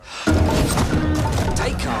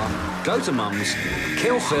go to Mum's,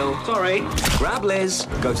 kill Phil, grab Liz,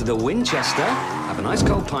 go to the Winchester, have a nice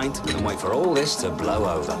cold pint, and wait for all this to blow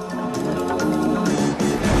over.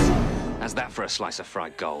 How's that for a slice of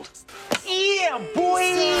fried gold? Yeah,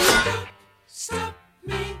 boy! Stop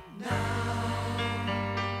me now.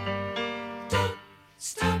 Don't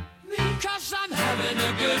stop me. 'Cause I'm having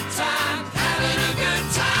a good time,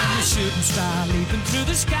 I'm a shooting star leaping through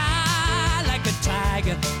the sky like a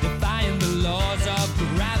tiger, defying the laws of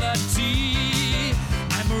gravity.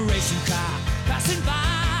 I'm a racing car passing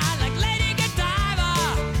by like Lady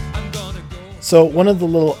Godiva. I'm gonna go. So one of the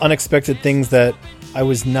little unexpected things that I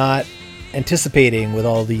was not anticipating with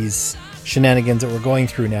all these shenanigans that we're going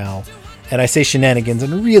through now, and I say shenanigans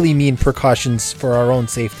and really mean precautions for our own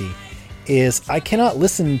safety, is I cannot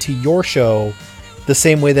listen to your show the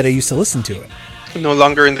same way that I used to listen to it. No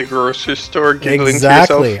longer in the grocery store giggling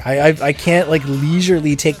Exactly. to yourself. I can't like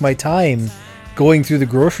leisurely take my time going through the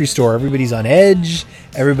grocery store. Everybody's on edge.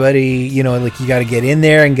 Everybody, like you got to get in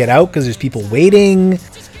there and get out because there's people waiting.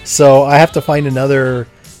 So I have to find another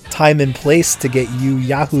time and place to get you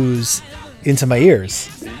yahoos into my ears.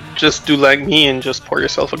 Just do like me and just pour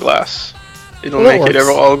yourself a glass. It'll Well, make it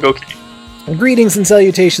all go. Greetings and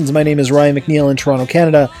salutations. My name is Ryan McNeil in Toronto,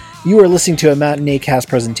 Canada. You are listening to a matinee cast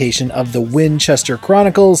presentation of the Winchester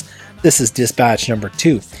Chronicles. This is dispatch number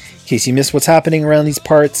 2. In case you missed what's happening around these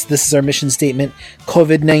parts, this is our mission statement.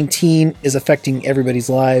 COVID-19 is affecting everybody's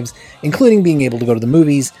lives, including being able to go to the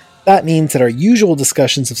movies. That means that our usual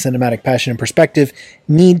discussions of cinematic passion and perspective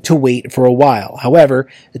need to wait for a while. However,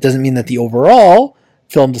 it doesn't mean that the overall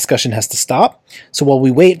film discussion has to stop. So while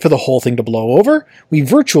we wait for the whole thing to blow over, we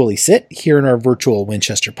virtually sit here in our virtual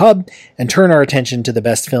Winchester pub and turn our attention to the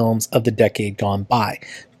best films of the decade gone by.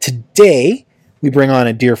 Today, we bring on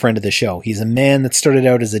a dear friend of the show. He's a man that started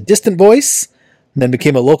out as a distant voice, and then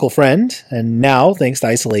became a local friend, and now, thanks to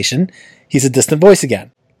isolation, he's a distant voice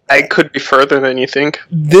again. I could be further than you think.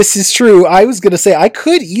 This is true. I was going to say, I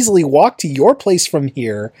could easily walk to your place from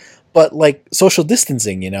here, but like social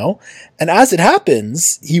distancing, And as it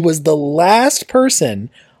happens, he was the last person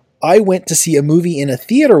I went to see a movie in a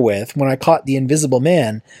theater with when I caught The Invisible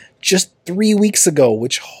Man just 3 weeks ago,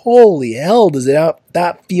 which holy hell does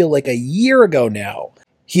that feel like a year ago now.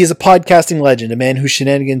 He is a podcasting legend, a man whose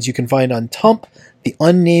shenanigans you can find on Tump, the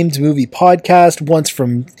Unnamed Movie Podcast, once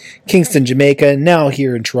from Kingston, Jamaica, now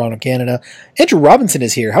here in Toronto, Canada. Andrew Robinson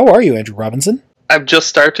is here. How are you, Andrew Robinson? I've just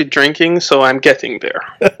started drinking, so I'm getting there.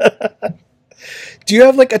 Do you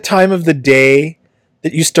have like a time of the day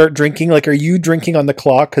that you start drinking? Like, are you drinking on the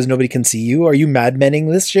clock because nobody can see you? Are you Mad Menning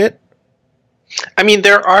this shit? I mean,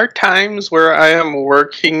 there are times where I am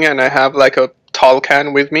working and I have like a tall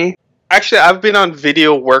can with me. Actually, I've been on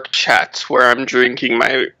video work chats where I'm drinking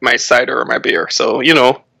my cider or my beer, so,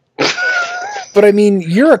 But I mean,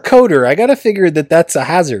 you're a coder. I gotta figure that that's a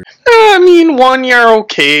hazard. I mean, 1, you're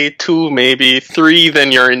okay. 2, maybe. 3,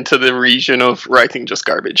 then you're into the region of writing just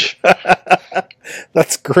garbage.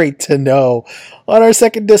 That's great to know. On our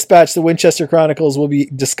second dispatch, the Winchester Chronicles will be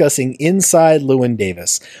discussing Inside Llewyn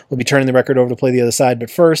Davis. We'll be turning the record over to play the other side, but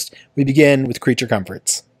first, we begin with Creature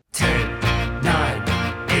Comforts. 10, 9,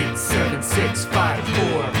 8, 7, 6, 5,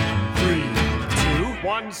 4, 3, 2.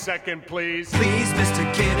 1 second, please. Please,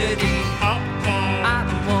 Mr. Kennedy. I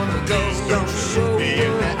don't wanna go. Don't shoot me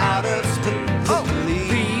in the outer space. Oh,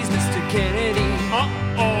 please, Mr. Kennedy.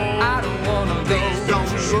 I don't wanna go. Don't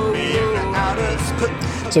shoot me in the outer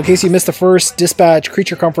space. So in case you missed the first dispatch,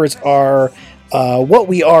 Creature Comforts are what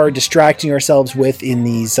we are distracting ourselves with in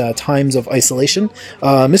these times of isolation.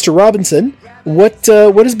 Mr. Robinson, what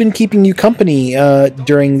has been keeping you company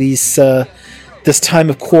during this time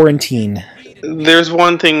of quarantine? There's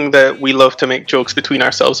one thing that we love to make jokes between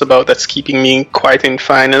ourselves about that's keeping me quiet and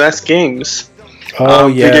fine, and that's games. Oh,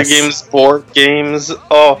 yes. Video games, board games.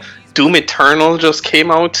 Oh, Doom Eternal just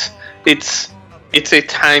came out. It's a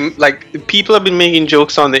time, like, people have been making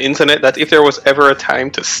jokes on the internet that if there was ever a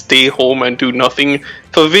time to stay home and do nothing,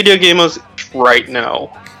 for video gamers, right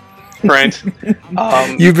now. Right?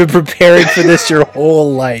 You've been preparing for this your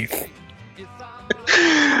whole life.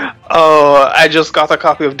 Oh, I just got a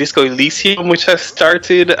copy of Disco Elysium, which has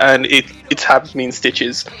started, and it has me in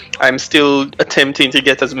stitches. I'm still attempting to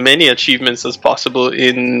get as many achievements as possible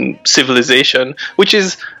in Civilization, which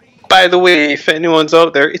is, by the way, if anyone's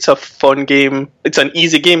out there, it's a fun game. It's an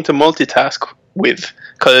easy game to multitask with,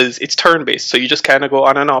 because it's turn-based, so you just kind of go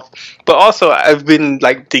on and off. But also, I've been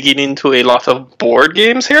digging into a lot of board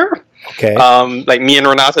games here. Okay. Like me and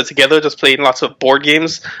Renata together, just playing lots of board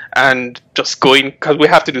games and just going, because we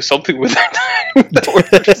have to do something with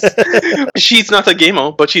it. She's not a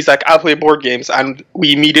gamer, but she's like, I'll play board games. And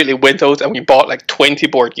we immediately went out and we bought like 20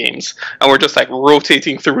 board games. And we're just like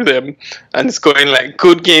rotating through them. And it's going like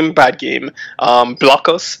good game, bad game. Block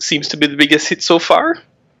Us seems to be the biggest hit so far.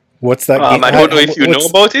 What's that game? I don't know if you know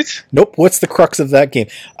about it. Nope. What's the crux of that game?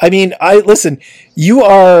 I mean, listen, you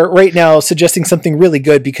are right now suggesting something really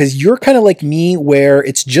good because you're kind of like me where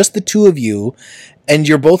it's just the two of you and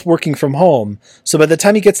you're both working from home. So by the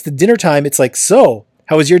time it gets to dinner time, it's like, so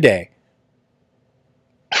how was your day?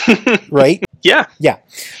 Right? Yeah. Yeah.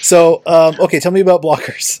 So, okay, tell me about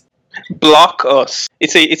Blockers. Block Us.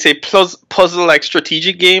 It's a puzzle like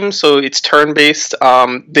strategic game, so it's turn based.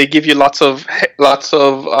 They give you lots of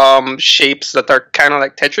shapes that are kind of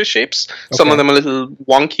like Tetris shapes. Okay. Some of them a little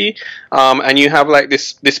wonky, and you have like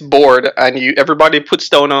this board, and everybody puts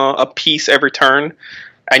down a piece every turn,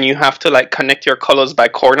 and you have to like connect your colors by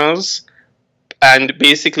corners. And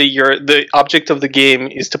basically, the object of the game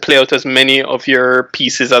is to play out as many of your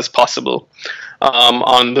pieces as possible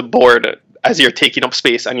on the board, as you're taking up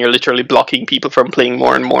space and you're literally blocking people from playing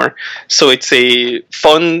more and more. So it's a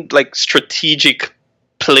fun, like strategic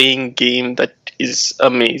playing game that is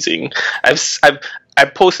amazing. I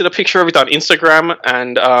posted a picture of it on Instagram,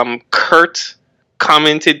 and Kurt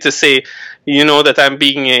commented to say, you know, that I'm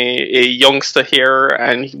being a youngster here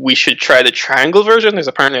and we should try the triangle version. There's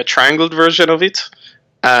apparently a triangled version of it.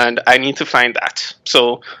 And I need to find that.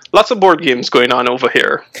 So lots of board games going on over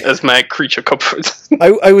here as my creature comfort.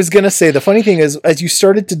 I was going to say, the funny thing is, as you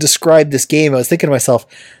started to describe this game, I was thinking to myself,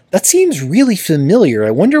 that seems really familiar.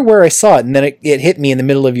 I wonder where I saw it. And then it hit me in the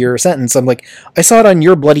middle of your sentence. I'm like, I saw it on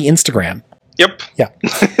your bloody Instagram. Yep. Yeah.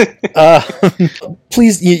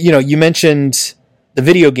 Please, you mentioned the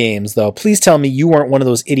video games, though. Please tell me you weren't one of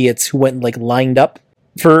those idiots who went and like lined up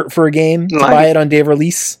for a game to buy it on day of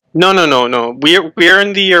release. No. We're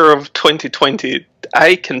in the year of 2020.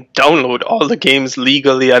 I can download all the games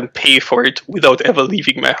legally and pay for it without ever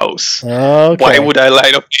leaving my house. Okay. Why would I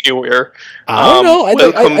line up anywhere? I don't know.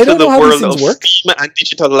 Welcome I don't to know the how world these things of work. Steam and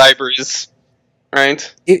digital libraries.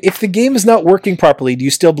 Right? If the game is not working properly, do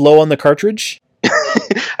you still blow on the cartridge?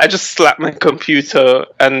 I just slap my computer,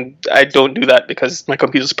 and I don't do that because my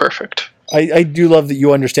computer's perfect. I do love that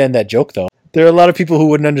you understand that joke, though. There are a lot of people who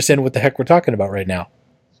wouldn't understand what the heck we're talking about right now.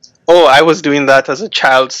 Oh, I was doing that as a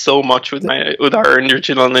child so much with our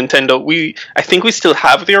original Nintendo. I think we still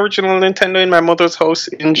have the original Nintendo in my mother's house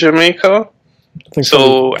in Jamaica.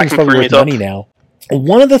 I can bring it up now.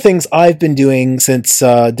 One of the things I've been doing since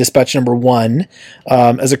Dispatch number 1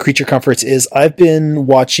 as a Creature Comforts is I've been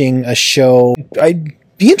watching a show. I'd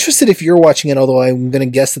be interested if you're watching it, although I'm going to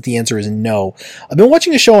guess that the answer is no. I've been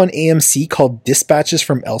watching a show on AMC called Dispatches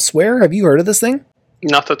from Elsewhere. Have you heard of this thing?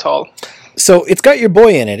 Not at all. So it's got your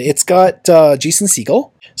boy in it. It's got Jason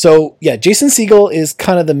Segel. So yeah, Jason Segel is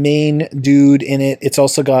kind of the main dude in it. It's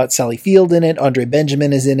also got Sally Field in it. Andre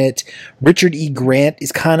Benjamin is in it. Richard E. Grant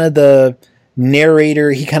is kind of the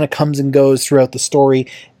narrator. He kind of comes and goes throughout the story.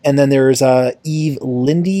 And then there's Eve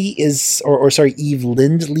Lindley is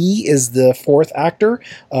the fourth actor.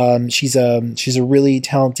 She's a really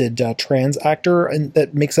talented trans actor, and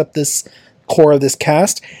that makes up this core of this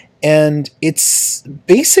cast. And it's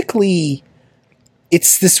basically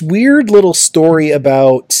this weird little story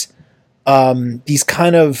about these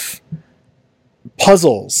kind of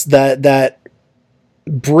puzzles that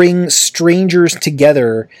bring strangers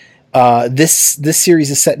together. This series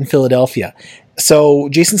is set in Philadelphia. So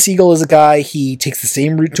Jason Segel is a guy, he takes the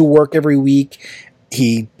same route to work every week.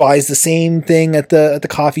 He buys the same thing at the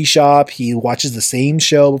coffee shop. He watches the same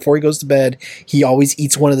show before he goes to bed. He always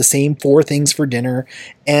eats one of the same 4 things for dinner.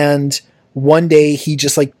 And one day he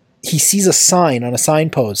sees a sign on a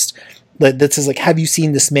signpost that says like, have you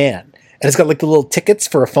seen this man? And it's got like the little tickets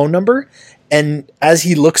for a phone number. And as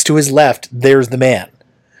he looks to his left, there's the man.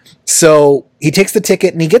 So he takes the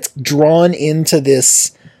ticket and he gets drawn into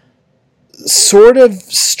this sort of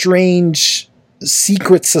strange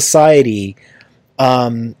secret society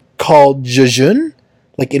called Jejun,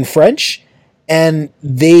 like in French, and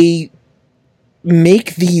they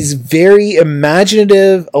make these very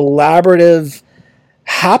imaginative, elaborative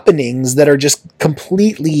happenings that are just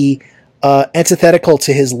completely antithetical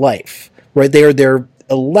to his life. Right? They're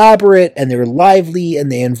elaborate and they're lively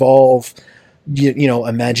and they involve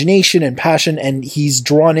imagination and passion, and he's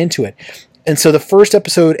drawn into it. And so the first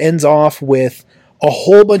episode ends off with a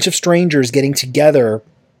whole bunch of strangers getting together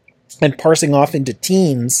and parsing off into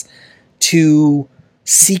teams to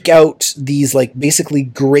seek out these like basically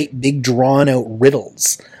great big drawn out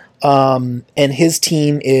riddles. and his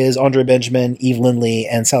team is Andre Benjamin, Eve Lindley,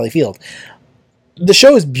 and Sally Field. The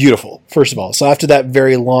show is beautiful, first of all. So after that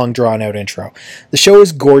very long, drawn-out intro, the show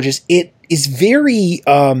is gorgeous. It is very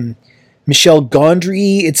Michel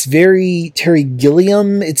Gondry. It's very Terry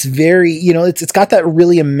Gilliam. It's very, it's got that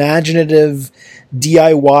really imaginative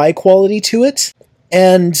DIY quality to it.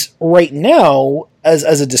 And right now, as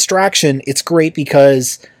a distraction, it's great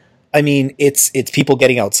because, I mean, it's people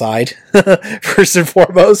getting outside first and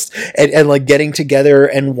foremost, and like getting together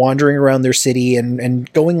and wandering around their city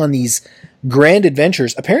and going on these grand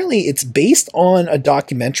adventures. Apparently, it's based on a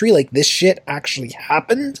documentary. Like, this shit actually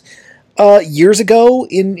happened years ago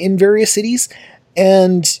in various cities,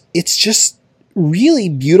 and it's just really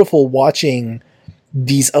beautiful watching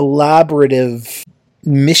these elaborative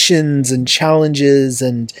missions and challenges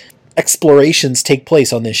and explorations take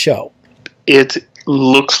place on this show. It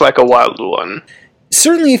looks like a wild one.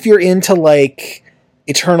 Certainly if you're into like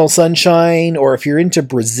Eternal Sunshine, or if you're into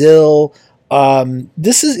Brazil,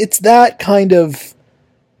 it's that kind of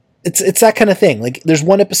thing. Like, there's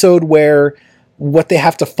one episode where what they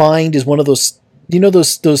have to find is one of those,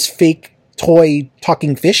 those fake toy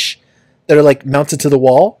talking fish that are like mounted to the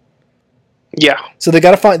wall. Yeah. So they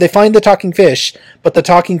find the talking fish, but the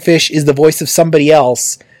talking fish is the voice of somebody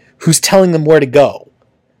else who's telling them where to go.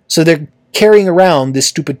 So they're carrying around this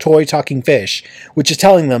stupid toy talking fish, which is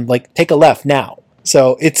telling them, like, take a left now.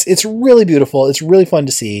 So it's really beautiful. It's really fun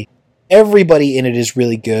to see. Everybody in it is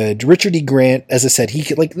really good. Richard E. Grant, as I said,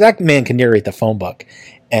 that man can narrate the phone book,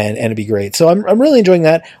 and it'd be great. So I'm really enjoying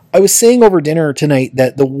that. I was saying over dinner tonight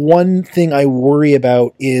that the one thing I worry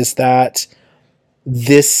about is that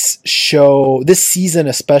this season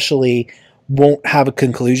especially, won't have a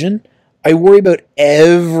conclusion. I worry about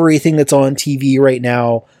everything that's on TV right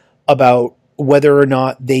now about whether or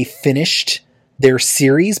not they finished their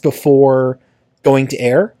series before going to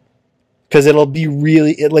air. Because it'll be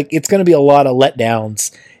it's going to be a lot of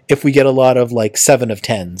letdowns if we get a lot of 7 of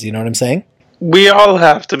 10s. You know what I'm saying? We all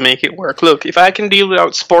have to make it work. Look, if I can deal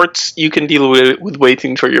without sports, you can deal with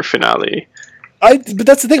waiting for your finale. But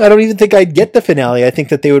that's the thing. I don't even think I'd get the finale. I think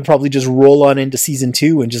that they would probably just roll on into season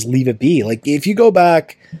 2 and just leave it be. Like, if you go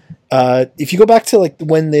back to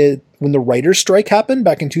when the writer's strike happened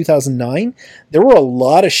back in 2009, there were a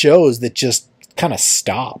lot of shows that just kind of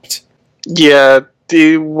stopped. Yeah,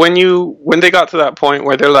 when they got to that point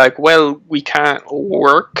where they're like, well, we can't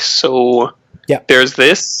work, so there's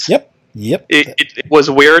this. Yep. It was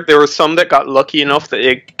weird. There were some that got lucky enough that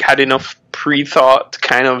it had enough pre-thought to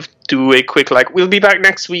kind of do a quick, we'll be back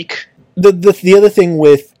next week. The other thing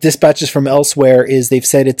with Dispatches from Elsewhere is they've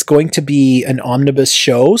said it's going to be an omnibus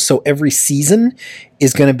show, so every season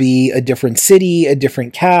is going to be a different city, a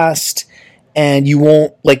different cast, and you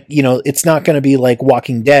won't, it's not going to be like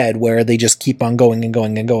Walking Dead where they just keep on going and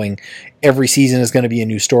going and going. Every season is going to be a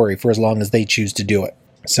new story for as long as they choose to do it.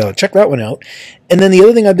 So check that one out. And then the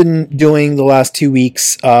other thing I've been doing the last 2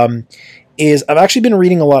 weeks is I've actually been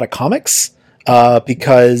reading a lot of comics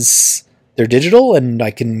because they're digital and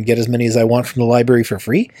I can get as many as I want from the library for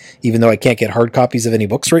free, even though I can't get hard copies of any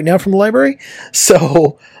books right now from the library.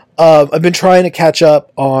 So I've been trying to catch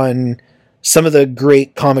up on some of the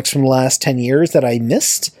great comics from the last 10 years that I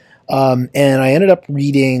missed. And I ended up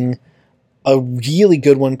reading a really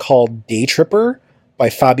good one called Day Tripper by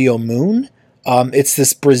Fabio Moon. It's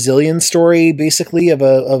this Brazilian story, basically,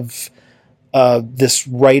 of this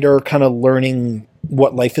writer kind of learning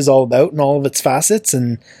what life is all about and all of its facets.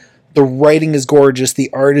 And the writing is gorgeous. The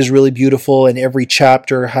art is really beautiful. And every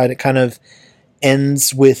chapter it kind of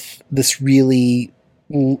ends with this really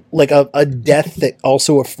a death that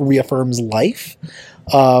also reaffirms life.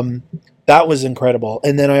 That was incredible.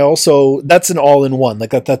 And then that's an all-in-one.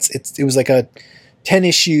 It was like a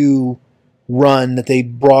 10-issue run that they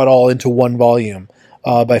brought all into one volume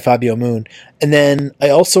by Fabio Moon. And then I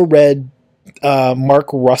also read Mark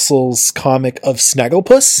Russell's comic of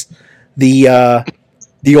Snagglepuss,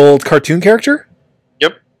 the old cartoon character.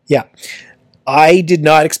 Yep. Yeah. I did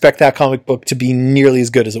not expect that comic book to be nearly as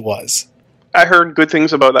good as it was. I heard good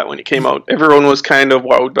things about that when it came out. Everyone was kind of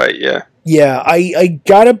wowed by it, yeah. Yeah, I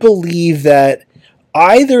gotta believe that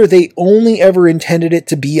either they only ever intended it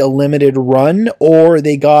to be a limited run, or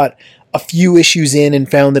they got a few issues in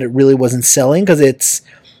and found that it really wasn't selling, because it's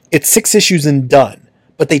 6 issues and done,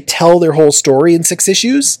 but they tell their whole story in 6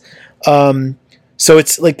 issues. So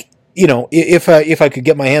it's if I could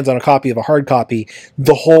get my hands on a copy of a hard copy,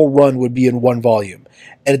 the whole run would be in one volume.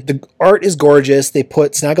 And the art is gorgeous. They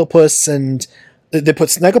put Snagglepuss into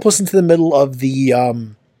the middle of the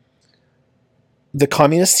the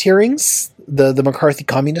communist hearings, the McCarthy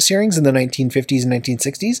communist hearings in the 1950s and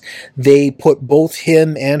 1960s. They put both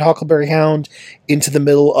him and Huckleberry Hound into the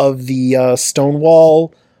middle of the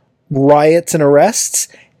Stonewall riots and arrests,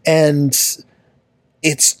 and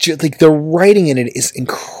it's just like the writing in it is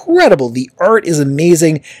incredible. The art is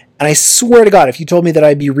amazing, and I swear to God, if you told me that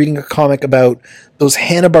I'd be reading a comic about those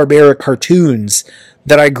Hanna-Barbera cartoons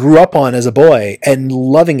that I grew up on as a boy and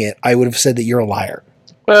loving it, I would have said that you're a liar.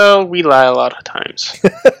 Well, we lie a lot of times.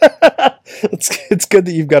 It's good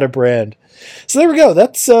that you've got a brand. So there we go.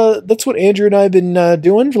 That's what Andrew and I have been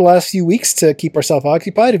doing for the last few weeks to keep ourselves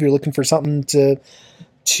occupied. If you're looking for something to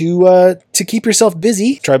keep yourself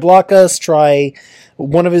busy, try Block Us, try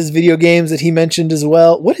one of his video games that he mentioned as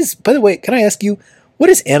well. By the way, can I ask you, what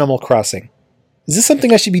is Animal Crossing? Is this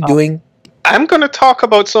something I should be doing? I'm going to talk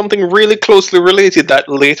about something really closely related that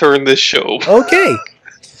later in this show. Okay.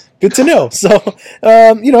 Good to know. So,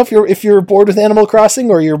 if you're bored with Animal Crossing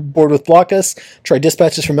or you're bored with Block Us, try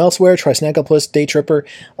Dispatches from Elsewhere, try Snagglepuss, Day Tripper.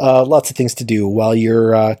 Lots of things to do while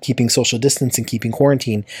you're keeping social distance and keeping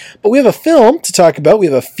quarantine. But we have a film to talk about. We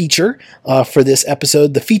have a feature for this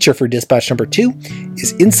episode. The feature for Dispatch number 2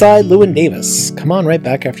 is Inside Llewyn Davis. Come on right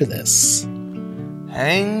back after this.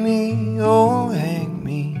 Hang me, oh hang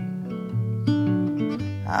me,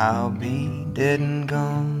 I'll be dead and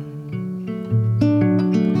gone.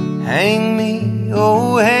 Hang me,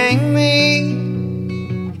 oh hang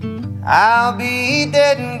me, I'll be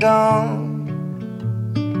dead and gone.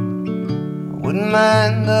 I wouldn't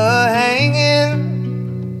mind the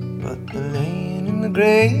hanging, but the laying in the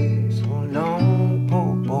grave so long,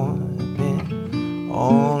 poor boy, I've been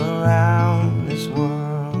all around this world.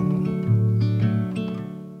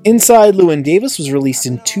 Inside Llewyn Davis was released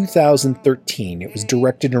in 2013. It was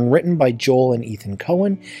directed and written by Joel and Ethan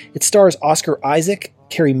Coen. It stars Oscar Isaac,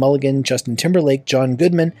 Carey Mulligan, Justin Timberlake, John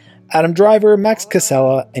Goodman, Adam Driver, Max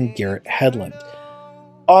Casella, and Garrett Hedlund.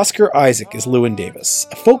 Oscar Isaac is Llewyn Davis,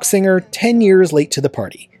 a folk singer 10 years late to the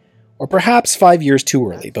party. Or perhaps 5 years too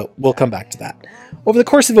early, but we'll come back to that. Over the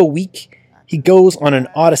course of a week, he goes on an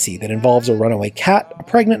odyssey that involves a runaway cat, a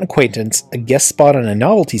pregnant acquaintance, a guest spot on a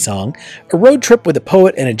novelty song, a road trip with a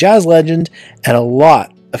poet and a jazz legend, and a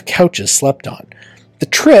lot of couches slept on. The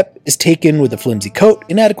trip is taken with a flimsy coat,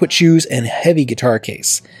 inadequate shoes, and heavy guitar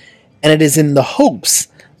case. And it is in the hopes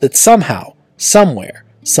that somehow, somewhere,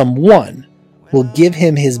 someone will give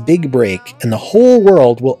him his big break and the whole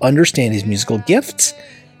world will understand his musical gifts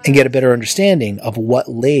and get a better understanding of what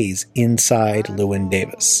lays inside Llewyn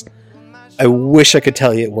Davis. I wish I could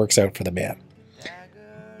tell you it works out for the man.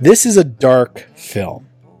 This is a dark film,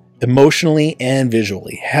 emotionally and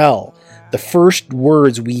visually. Hell, the first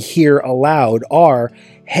words we hear aloud are,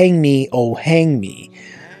 "Hang me, oh hang me."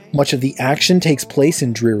 Much of the action takes place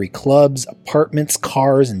in dreary clubs, apartments,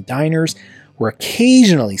 cars, and diners, where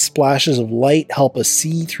occasionally splashes of light help us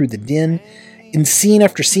see through the din. In scene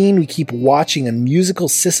after scene, we keep watching a musical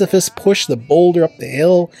Sisyphus push the boulder up the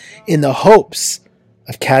hill in the hopes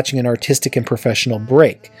of catching an artistic and professional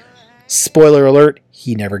break. Spoiler alert,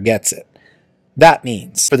 he never gets it. That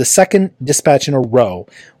means, for the second dispatch in a row,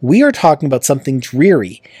 we are talking about something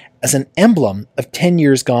dreary as an emblem of 10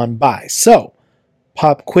 years gone by. So,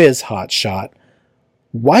 pop quiz hotshot,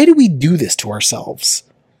 why do we do this to ourselves?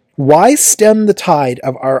 Why stem the tide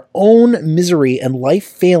of our own misery and life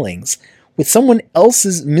failings with someone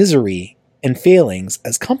else's misery and failings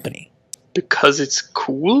as company? Because it's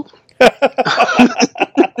cool?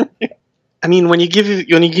 I mean, when you give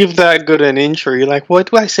that good an intro, you're like, what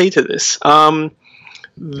do I say to this?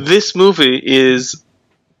 This movie is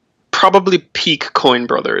probably peak Coen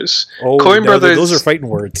Brothers. Oh, Coen Brothers. Those are fighting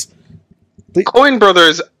words. Coen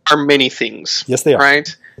Brothers are many things. Yes, they are.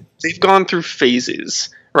 Right? They've gone through phases.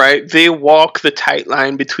 Right? They walk the tight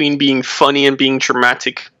line between being funny and being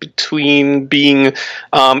dramatic, between being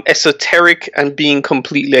esoteric and being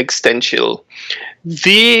completely existential.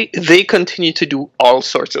 They continue to do all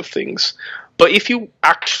sorts of things. But if you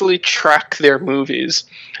actually track their movies,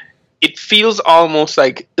 it feels almost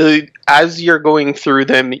like as you're going through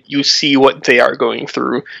them, you see what they are going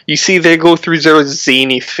through. You see they go through their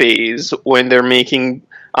zany phase when they're making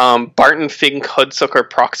Barton Fink, Hudsucker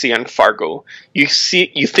Proxy, and Fargo. You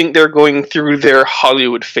think they're going through their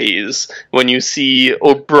Hollywood phase when you see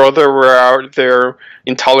Oh Brother, Where Art Thou,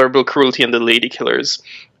 Intolerable Cruelty, and The Lady Killers.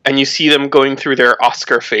 And you see them going through their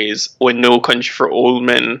Oscar phase when No Country for Old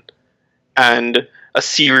Men and A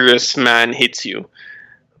Serious Man Hits You.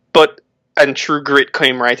 And True Grit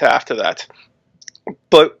came right after that.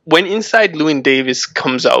 But when Inside Llewyn Davis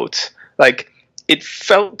comes out, it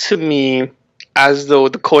felt to me as though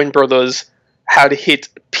the Coen Brothers had hit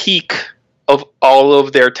peak of all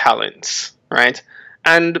of their talents, right?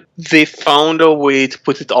 And they found a way to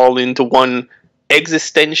put it all into one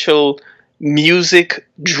existential music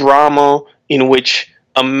drama in which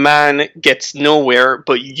a man gets nowhere,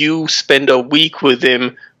 but you spend a week with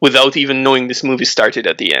him without even knowing this movie started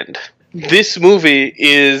at the end. This movie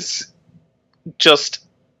is just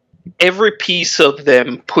every piece of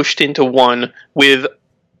them pushed into one, with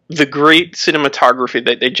the great cinematography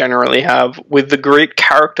that they generally have, with the great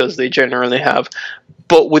characters they generally have,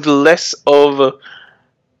 but with less of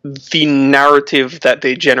the narrative that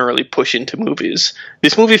they generally push into movies.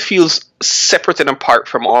 This movie feels separate and apart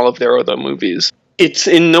from all of their other movies. It's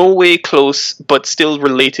in no way close, but still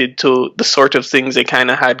related to the sort of things they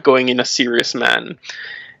kind of had going in A Serious Man,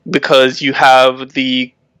 because you have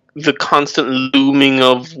the constant looming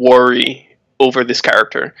of worry over this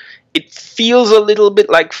character. It feels a little bit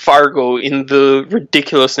like Fargo in the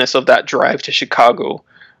ridiculousness of that drive to Chicago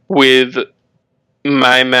with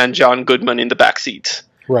my man John Goodman in the backseat.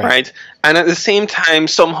 Right. And at the same time,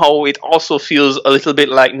 somehow it also feels a little bit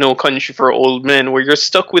like No Country for Old Men, where you're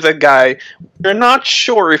stuck with a guy, you're not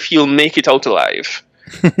sure if he'll make it out alive,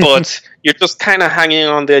 but you're just kind of hanging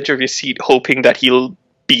on the edge of your seat, hoping that he'll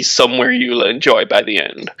be somewhere you'll enjoy by the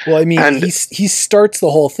end. Well, I mean, he starts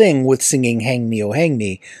the whole thing with singing "Hang Me, Oh Hang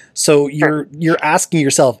Me," so you're asking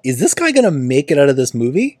yourself, is this guy going to make it out of this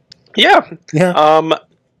movie? Yeah.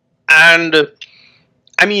 And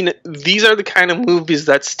I mean, these are the kind of movies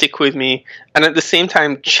that stick with me and at the same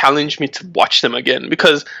time challenge me to watch them again.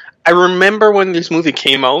 Because I remember when this movie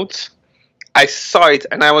came out, I saw it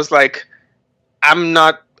and I was like, I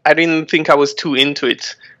didn't think I was too into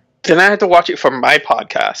it. Then I had to watch it for my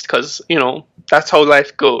podcast because, that's how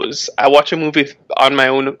life goes. I watch a movie on my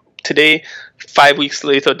own today. 5 weeks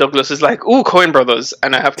later, Douglas is like, "Ooh, Coen Brothers,"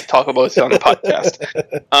 and I have to talk about it on the podcast.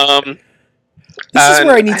 This is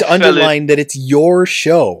where I need to underline that it's your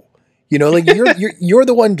show. Like you're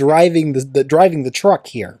the one driving the truck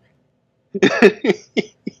here.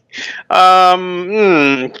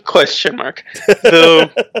 Question mark. So,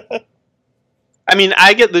 I mean,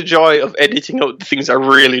 I get the joy of editing out the things I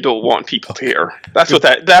really don't want people to hear. That's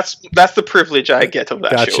the privilege I get of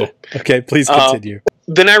that show. Okay, please continue.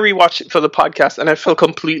 Then I rewatched it for the podcast, and I fell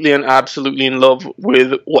completely and absolutely in love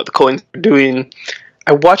with what the Coens are doing.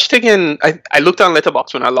 I watched again. I looked on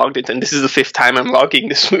Letterboxd when I logged it, and this is the 5th time I'm logging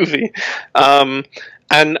this movie.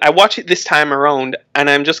 And I watched it this time around, and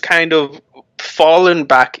I'm just kind of fallen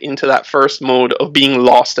back into that first mode of being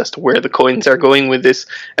lost as to where the Coens are going with this,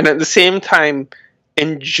 and at the same time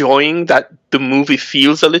enjoying that the movie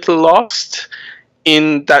feels a little lost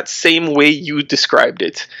in that same way you described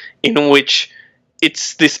it, in which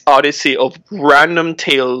it's this odyssey of random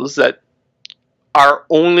tales that are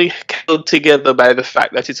only held together by the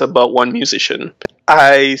fact that it's about one musician.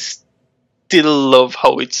 I still love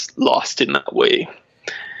how it's lost in that way.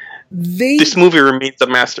 This movie remains a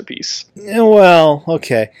masterpiece. Well,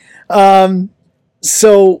 okay.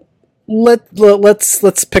 So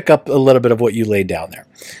let's pick up a little bit of what you laid down there.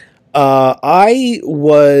 I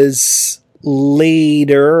was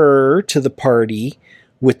later to the party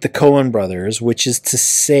with the Coen brothers, which is to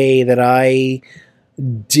say that I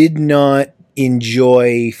did not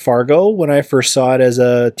enjoy Fargo when I first saw it as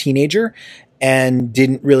a teenager, and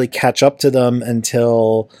didn't really catch up to them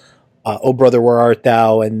until Oh Brother, Where Art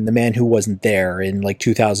Thou and The Man Who Wasn't There in like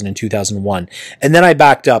 2000 and 2001. And then I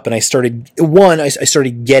backed up and I started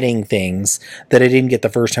getting things that I didn't get the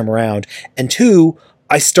first time around, and 2,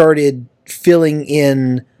 I started filling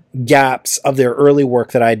in gaps of their early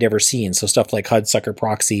work that I had never seen. So stuff like Hudsucker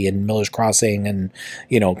Proxy and Miller's Crossing and,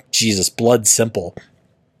 Blood Simple,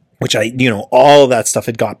 which all of that stuff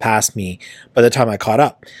had got past me by the time I caught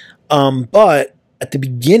up. But at the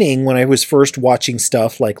beginning, when I was first watching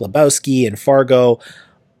stuff like Lebowski and Fargo,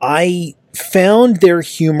 I found their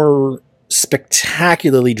humor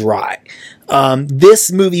spectacularly dry.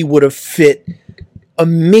 This movie would have fit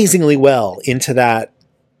amazingly well into that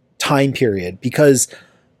time period because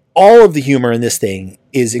all of the humor in this thing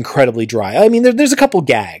is incredibly dry. I mean, there's a couple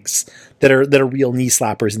gags that are real knee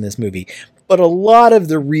slappers in this movie, but a lot of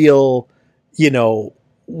the real,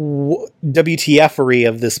 WTF-ery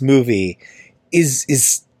of this movie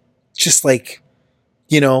is just like,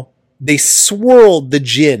 they swirled the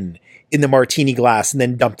gin in the martini glass and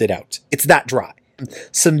then dumped it out. It's that dry.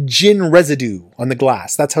 Some gin residue on the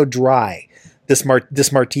glass. That's how dry this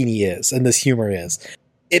martini is and this humor is.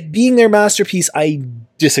 It being their masterpiece, I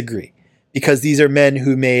disagree, because these are men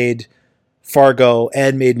who made Fargo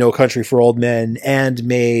and made No Country for Old Men and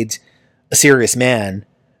made A Serious Man,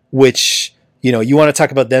 which, you want to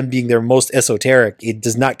talk about them being their most esoteric. It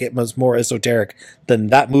does not get much more esoteric than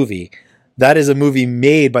that movie. That is a movie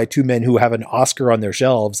made by two men who have an Oscar on their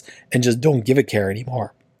shelves and just don't give a care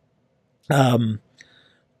anymore.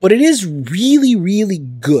 But it is really, really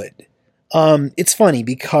good. It's funny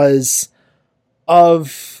because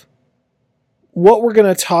of what we're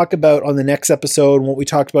going to talk about on the next episode and what we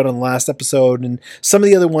talked about on the last episode and some of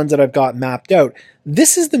the other ones that I've got mapped out.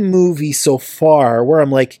 This is the movie so far where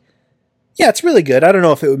I'm like, yeah, it's really good. I don't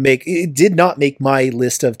know if it did not make my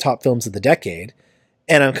list of top films of the decade.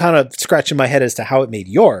 And I'm kind of scratching my head as to how it made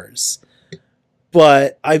yours.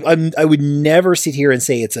 But I would never sit here and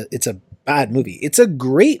say it's a bad movie. It's a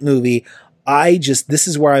great movie. This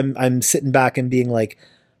is where I'm sitting back and being like,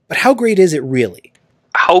 but how great is it really?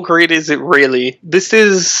 How great is it really? This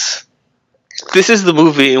is the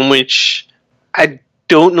movie in which I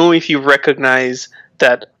don't know if you recognize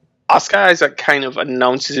that Oscar Isaac kind of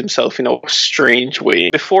announces himself in a strange way.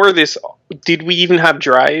 Before this, did we even have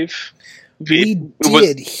Drive? We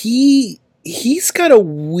did. He's got a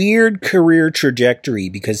weird career trajectory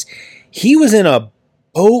because he was in a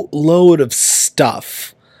boatload of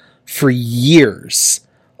stuff for years.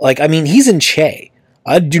 Like, I mean, he's in Che.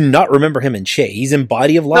 I do not remember him in Che. He's in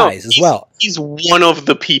Body of Lies as well. He's one of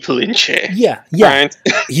the people in Che. Yeah. Right?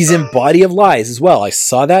 He's in Body of Lies as well. I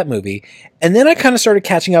saw that movie. And then I kind of started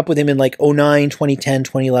catching up with him in like 2009, 2010,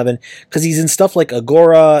 2011, because he's in stuff like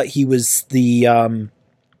Agora. He was he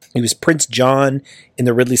was Prince John in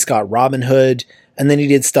the Ridley Scott Robin Hood. And then he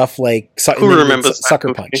did stuff like Who remembers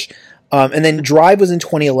Sucker Punch. And then Drive was in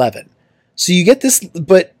 2011. So you get this,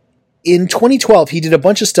 but in 2012, he did a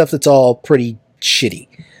bunch of stuff that's all pretty shitty.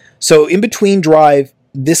 So in between Drive,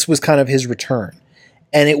 this was kind of his return.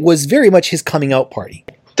 And it was very much his coming out party.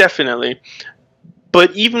 Definitely.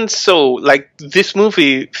 But even so, like, this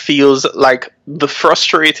movie feels like the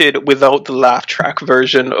frustrated without the laugh track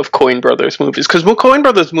version of Coen Brothers movies. Because Coen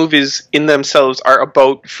Brothers movies in themselves are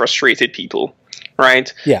about frustrated people.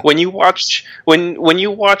 Right? Yeah. When you watch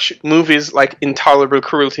movies like Intolerable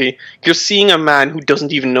Cruelty, you're seeing a man who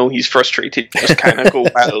doesn't even know he's frustrated just kind of go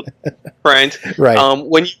wild. Right? Right.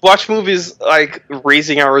 When you watch movies like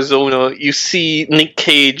Raising Arizona, you see Nick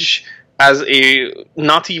Cage as a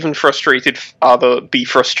not even frustrated father be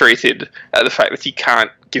frustrated at the fact that he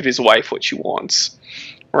can't give his wife what she wants.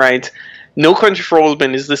 Right? No Country for Old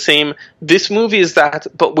Men is the same. This movie is that,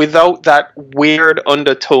 but without that weird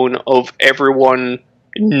undertone of everyone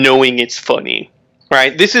knowing it's funny.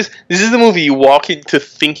 Right? This is the movie you walk into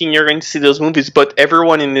thinking you're going to see those movies, but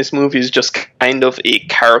everyone in this movie is just kind of a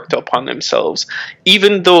character upon themselves.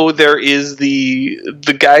 Even though there is the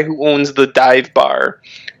guy who owns the dive bar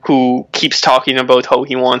who keeps talking about how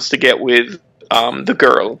he wants to get with the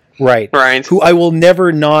girl. Right. Right. Who I will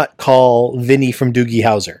never not call Vinny from Doogie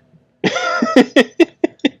Howser.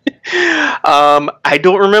 I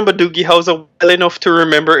don't remember Doogie Howser well enough to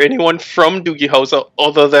remember anyone from Doogie Howser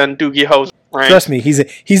other than Doogie Howser. Right? Trust me,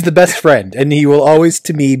 he's the best friend, and he will always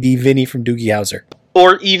to me be Vinny from Doogie Howser.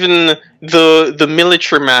 Or even the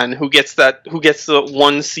military man who gets the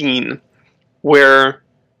one scene where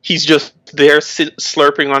he's just there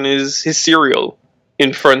slurping on his cereal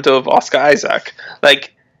in front of Oscar Isaac.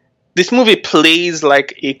 Like, this movie plays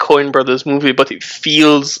like a Coen Brothers movie, but it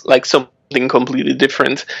feels like something completely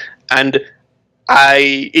different. And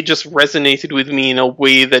it just resonated with me in a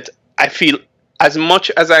way that I feel, as much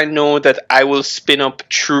as I know that I will spin up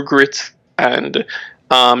True Grit and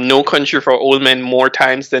No Country for Old Men more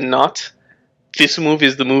times than not, this movie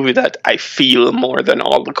is the movie that I feel more than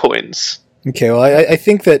all the Coens. Okay, well, I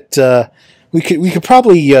think that we could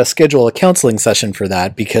probably schedule a counseling session for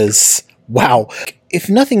that because, wow. If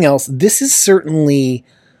nothing else, this is certainly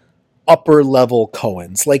upper level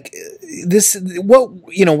Coens. Like this,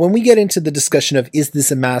 when we get into the discussion of is this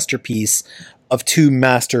a masterpiece of two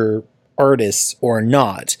master artists or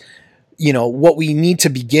not, what we need to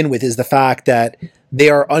begin with is the fact that they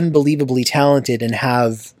are unbelievably talented and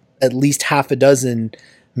have at least half a dozen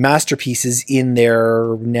masterpieces in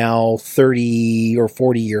their now 30 or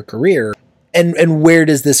 40 year career. And where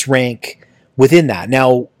does this rank within that?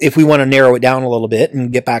 Now, if we want to narrow it down a little bit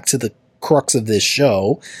and get back to the crux of this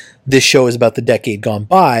show is about the decade gone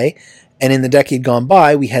by. And in the decade gone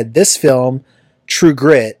by, we had this film, True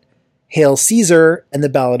Grit, Hail Caesar, and The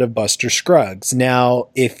Ballad of Buster Scruggs. Now,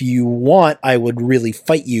 if you want, I would really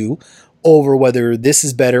fight you over whether this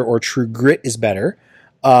is better or True Grit is better.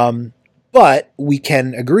 But we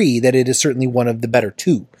can agree that it is certainly one of the better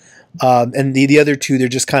two. And the other two, they're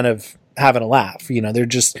just kind of having a laugh.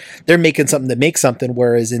 They're making something that makes something,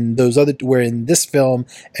 whereas in this film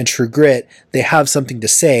and True Grit, they have something to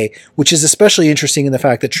say, which is especially interesting in the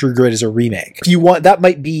fact that True Grit is a remake. If you want, that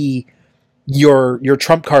might be your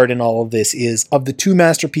trump card in all of this is, of the two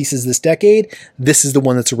masterpieces this decade, this is the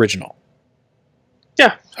one that's original.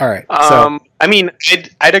 Yeah. All right. So I mean,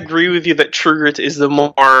 I'd agree with you that True Grit is the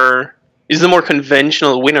more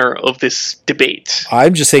conventional winner of this debate.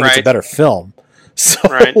 I'm just saying it's a right? better film. So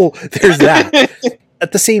Right. there's that.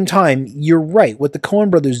 At the same time, you're right. What the Coen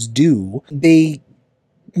brothers do, they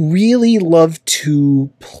really love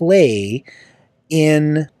to play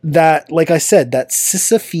in that, like I said, that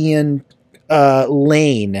Sisyphean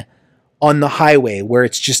lane on the highway where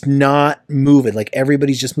it's just not moving. Like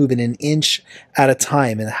everybody's just moving an inch at a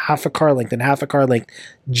time and half a car length and half a car length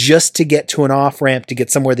just to get to an off ramp to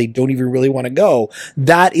get somewhere they don't even really want to go.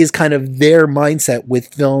 That is kind of their mindset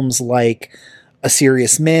with films like A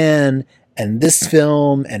Serious Man and this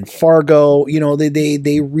film and Fargo. You know,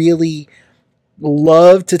 they really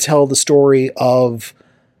love to tell the story of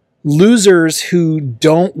losers who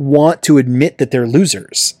don't want to admit that they're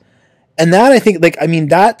losers. And that, I think,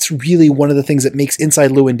 that's really one of the things that makes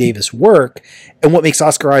Inside Llewyn Davis work, and what makes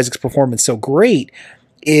Oscar Isaac's performance so great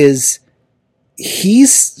is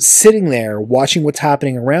he's sitting there watching what's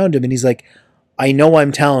happening around him, and he's like, I know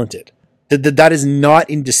I'm talented. That is not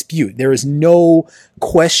in dispute. There is no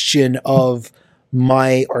question of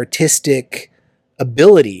my artistic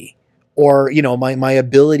ability or, you know, my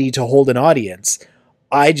ability to hold an audience.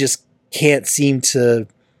 I just can't seem to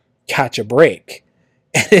catch a break.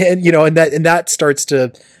 And you know, and that starts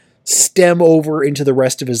to stem over into the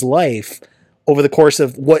rest of his life over the course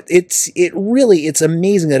of it's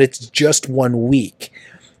amazing that it's just 1 week,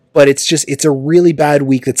 but it's a really bad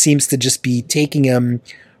week that seems to just be taking him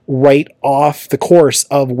right off the course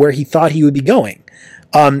of where he thought he would be going.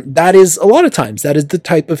 That is a lot of times, that is the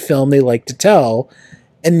type of film they like to tell.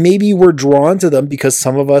 And maybe we're drawn to them because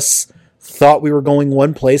some of us thought we were going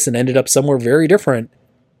one place and ended up somewhere very different,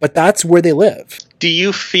 but that's where they live. Do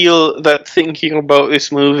you feel that, thinking about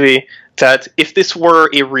this movie, that if this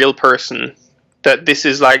were a real person, that this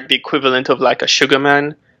is like the equivalent of like a Sugar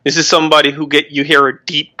Man? This is somebody who you hear a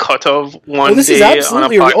deep cut of one this day is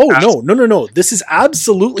absolutely on a podcast. No. This is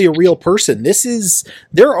absolutely a real person.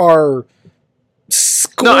 There are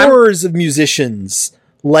scores of musicians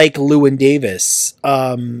like Llewyn Davis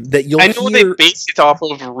that you'll hear. I know they base it off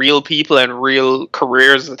of real people and real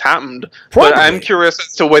careers that happened, Probably. but I'm curious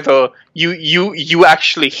as to whether you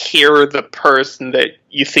actually hear the person that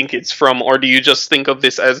you think it's from, or do you just think of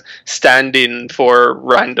this as stand-in for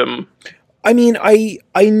random? I mean, I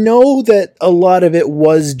know that a lot of it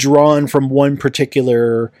was drawn from one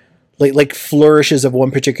particular, like flourishes of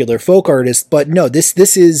one particular folk artist, but no,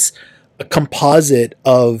 this is a composite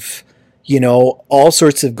of, you know, all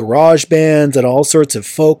sorts of garage bands and all sorts of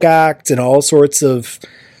folk acts and all sorts of,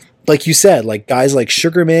 like you said, like guys like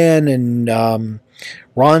Sugarman and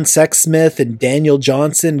Ron Sexsmith and Daniel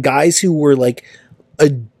Johnson, guys who were like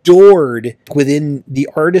adored within the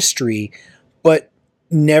artistry, but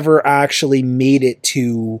never actually made it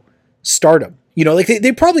to stardom. You know, like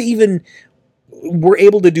they probably even were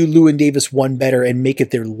able to do Llewyn Davis one better and make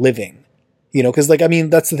it their living. You know, because, like, I mean,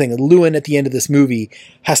 that's the thing. Llewyn, at the end of this movie,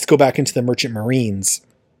 has to go back into the Merchant Marines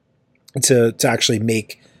to actually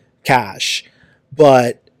make cash.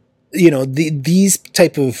 But, you know, these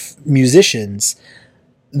type of musicians,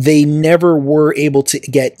 they never were able to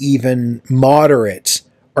get even moderate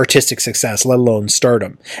artistic success, let alone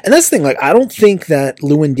stardom. And that's the thing. Like, I don't think that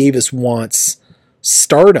Llewyn Davis wants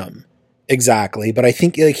stardom exactly, but I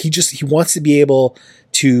think like he wants to be able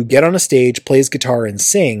to get on a stage, play his guitar, and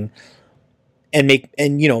sing. And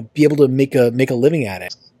be able to make a living at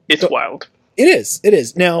it. It's wild. It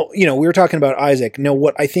is. Now, you know, we were talking about Isaac. Now,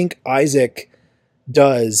 what I think Isaac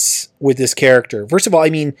does with this character, first of all, I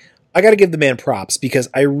mean, I got to give the man props because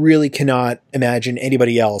I really cannot imagine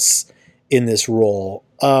anybody else in this role.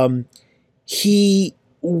 He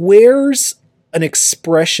wears an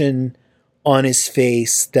expression on his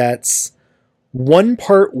face that's one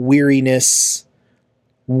part weariness,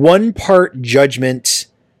 one part judgment,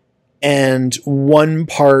 and one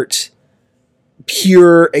part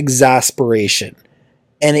pure exasperation.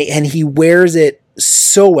 And he wears it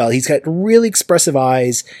so well. He's got really expressive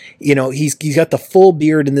eyes. You know, he's got the full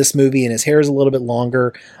beard in this movie and his hair is a little bit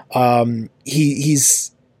longer.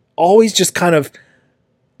 He's always just kind of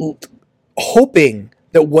hoping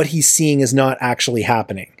that what he's seeing is not actually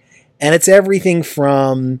happening. And it's everything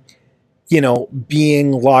from, you know,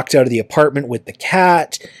 being locked out of the apartment with the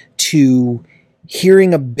cat to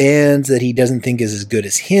hearing a band that he doesn't think is as good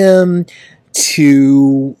as him,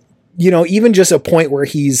 to, you know, even just a point where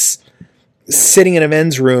he's sitting in a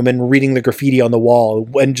men's room and reading the graffiti on the wall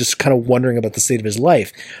and just kind of wondering about the state of his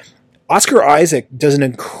life. Oscar Isaac does an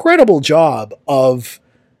incredible job of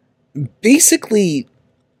basically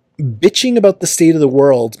bitching about the state of the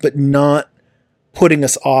world, but not putting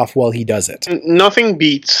us off while he does it. Nothing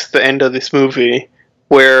beats the end of this movie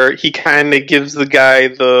where he kind of gives the guy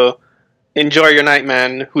the enjoy your night,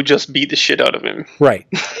 man, who just beat the shit out of him. Right.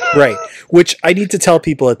 Which I need to tell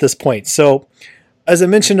people at this point. So, as I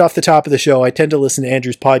mentioned off the top of the show, I tend to listen to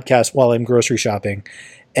Andrew's podcast while I'm grocery shopping.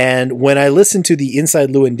 And when I listened to the Inside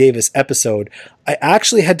Llewyn Davis episode, I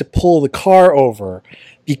actually had to pull the car over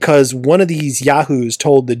because one of these yahoos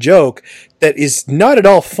told the joke that is not at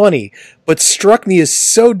all funny, but struck me as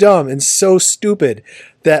so dumb and so stupid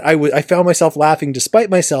that I found myself laughing despite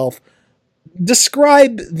myself.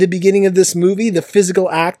 Describe the beginning of this movie, the physical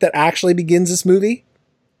act that actually begins this movie.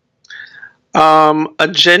 A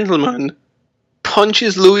gentleman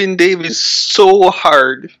punches Llewyn Davis so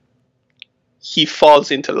hard he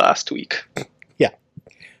falls into last week. Yeah.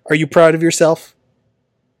 Are you proud of yourself?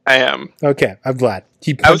 I am. Okay, I'm glad.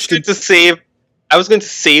 I was going to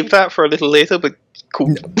save that for a little later, but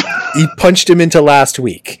cool. He punched him into last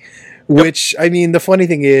week, which, I mean, the funny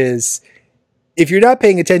thing is, if you're not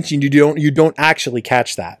paying attention, you don't actually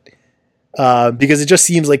catch that. Because it just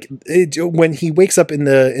seems like when he wakes up in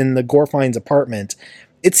the Gorfine's apartment,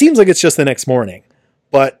 it seems like it's just the next morning.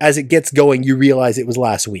 But as it gets going, you realize it was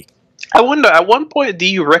last week. I wonder, at one point, do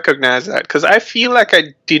you recognize that? Because I feel like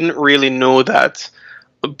I didn't really know that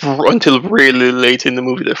until really late in the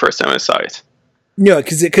movie the first time I saw it. No,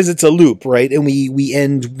 because it's a loop, right? And we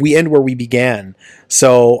end where we began.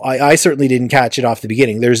 So I certainly didn't catch it off the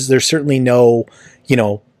beginning. There's certainly no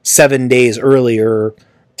 7 days earlier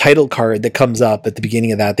title card that comes up at the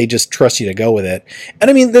beginning of that. They just trust you to go with it. And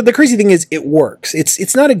I mean, the crazy thing is, it works.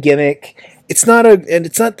 It's not a gimmick. It's not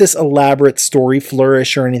this elaborate story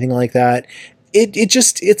flourish or anything like that.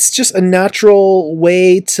 It's just a natural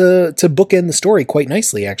way to bookend the story quite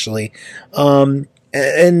nicely, actually.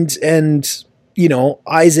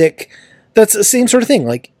 Isaac, that's the same sort of thing.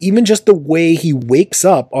 Like, even just the way he wakes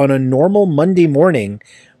up on a normal Monday morning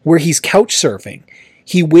where he's couch surfing,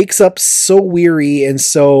 he wakes up so weary and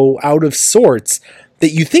so out of sorts that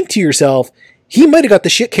you think to yourself, he might have got the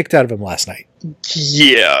shit kicked out of him last night.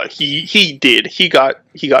 Yeah, he did. He got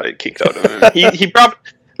it kicked out of him. he probably,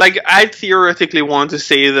 like, I theoretically want to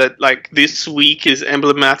say that, like, this week is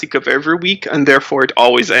emblematic of every week, and therefore it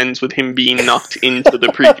always ends with him being knocked into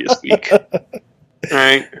the previous week.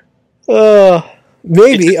 Right?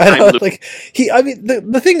 Maybe. I don't like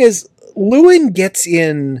the thing is, Llewyn gets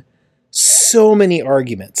in so many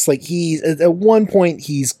arguments. Like, he's at one point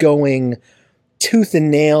he's going tooth and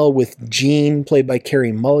nail with Jean, played by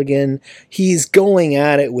Carey Mulligan. He's going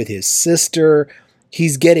at it with his sister.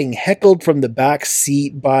 He's getting heckled from the back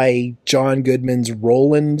seat by John Goodman's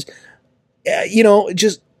Roland.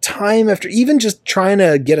 Just time after, even just trying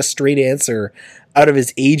to get a straight answer out of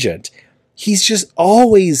his agent. He's just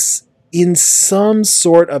always in some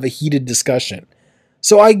sort of a heated discussion.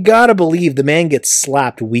 So I gotta believe the man gets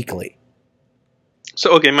slapped weekly.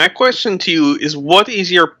 So, okay, my question to you is, what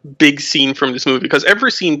is your big scene from this movie? Because every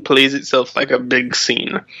scene plays itself like a big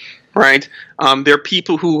scene, right? There are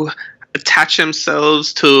people who attach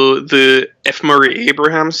themselves to the F. Murray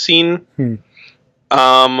Abraham scene,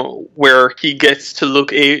 where he gets to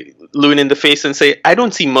look Llewyn in the face and say, I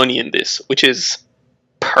don't see money in this, which is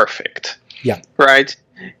perfect. Yeah. Right?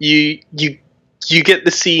 You get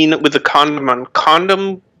the scene with the condom on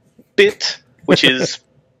condom bit, which is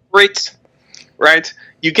great. Right?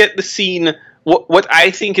 You get the scene, what I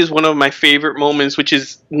think is one of my favorite moments, which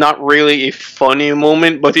is not really a funny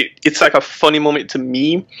moment, but it's like a funny moment to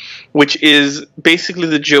me, which is basically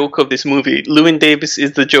the joke of this movie. Llewyn Davis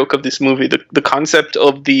is the joke of this movie. The concept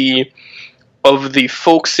of the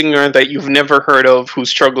folk singer that you've never heard of who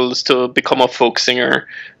struggles to become a folk singer,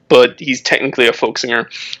 but he's technically a folk singer.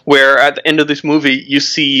 Where at the end of this movie, you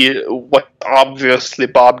see what obviously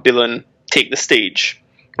Bob Dylan take the stage.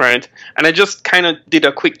 Right, and I just kind of did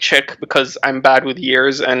a quick check because I'm bad with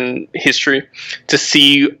years and history to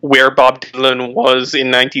see where Bob Dylan was in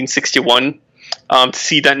 1961. To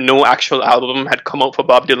see that no actual album had come out for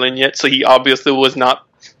Bob Dylan yet, so he obviously was not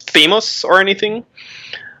famous or anything.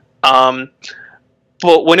 But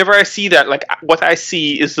whenever I see that, like, what I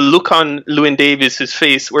see is the look on Llewyn Davis's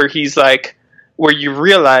face where he's like, where you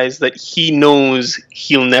realize that he knows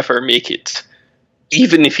he'll never make it,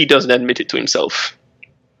 even if he doesn't admit it to himself.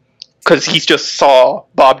 Because he just saw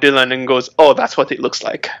Bob Dylan and goes, oh, that's what it looks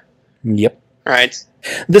like. Yep. Right.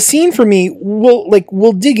 The scene for me,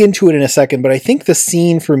 we'll dig into it in a second, but I think the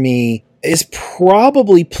scene for me is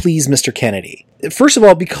probably Please, Mr. Kennedy. First of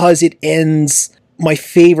all, because it ends my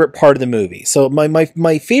favorite part of the movie. So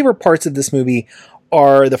my favorite parts of this movie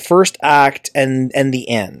are the first act and the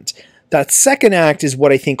end. That second act is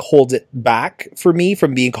what I think holds it back for me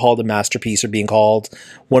from being called a masterpiece or being called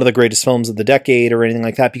one of the greatest films of the decade or anything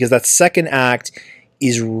like that, because that second act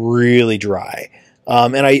is really dry.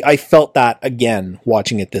 And I felt that again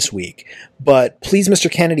watching it this week. But Please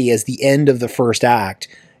Mr. Kennedy as the end of the first act,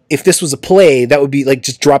 if this was a play, that would be like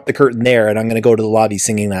just drop the curtain there and I'm going to go to the lobby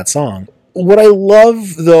singing that song. What I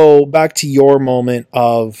love, though, back to your moment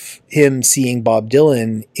of him seeing Bob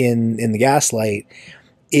Dylan in the Gaslight,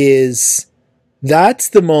 is that's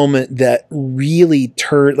the moment that really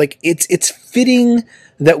turned, like, it's fitting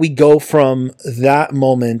that we go from that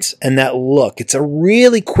moment and that look. It's a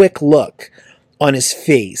really quick look on his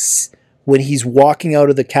face when he's walking out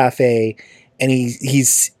of the cafe and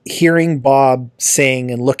he's hearing Bob sing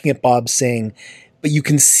and looking at Bob sing, but you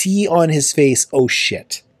can see on his face, oh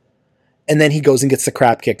shit. And then he goes and gets the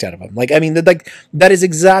crap kicked out of him. Like, I mean, that is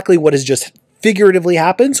exactly what has just figuratively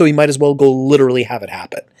happened, so he might as well go literally have it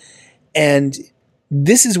happen. And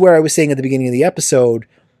this is where I was saying at the beginning of the episode,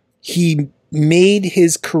 he made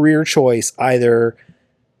his career choice either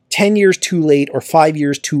 10 years too late or 5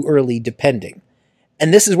 years too early, depending.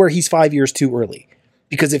 And this is where he's 5 years too early.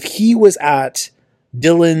 Because if he was at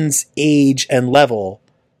Dylan's age and level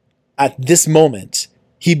at this moment,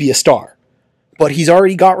 he'd be a star. But he's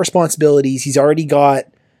already got responsibilities. He's already got,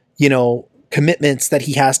 commitments that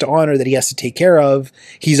he has to honor, that he has to take care of.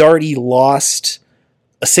 He's already lost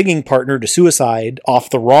a singing partner to suicide off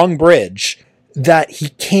the wrong bridge, that he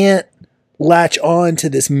can't latch on to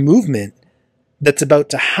this movement that's about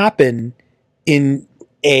to happen in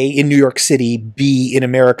New York City, B, in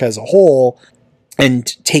America as a whole, and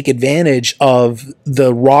take advantage of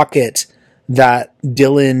the rocket that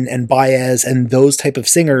Dylan and Baez and those type of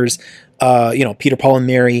singers, Peter, Paul, and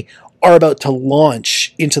Mary, are about to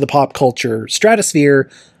launch into the pop culture stratosphere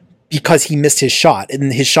because he missed his shot,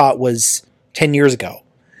 and his shot was 10 years ago.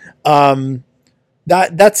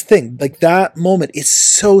 That's the thing. Like, that moment is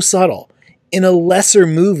so subtle. In a lesser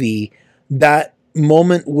movie, that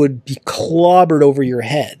moment would be clobbered over your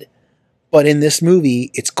head. But in this movie,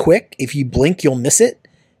 it's quick. If you blink, you'll miss it.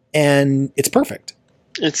 And it's perfect.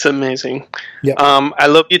 It's amazing. Yep. I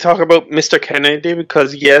love you talk about Mr. Kennedy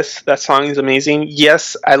because, yes, that song is amazing.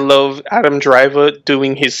 Yes, I love Adam Driver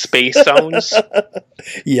doing his space sounds.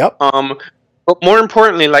 Yep. But more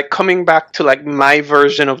importantly, like, coming back to like my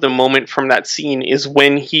version of the moment from that scene is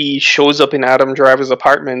when he shows up in Adam Driver's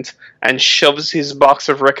apartment and shoves his box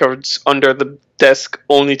of records under the desk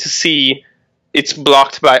only to see it's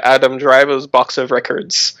blocked by Adam Driver's box of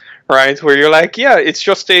records. Right, where you're like, yeah, it's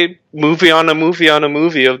just a movie on a movie on a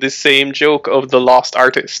movie of this same joke of the lost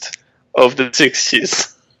artist of the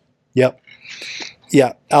 60s. Yep.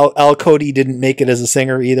 Yeah, Al Cody didn't make it as a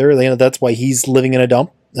singer either. That's why he's living in a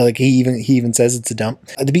dump. Like, he even says it's a dump.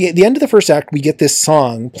 At the end of the first act, we get this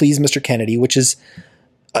song, Please Mr. Kennedy, which is...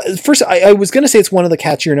 first, I was going to say it's one of the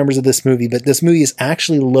catchier numbers of this movie, but this movie is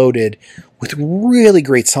actually loaded with really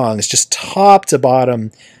great songs, just top to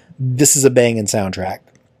bottom. This is a banging soundtrack.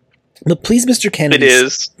 But Please Mr. Kennedy... It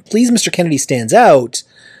is. Please Mr. Kennedy stands out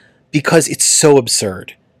because it's so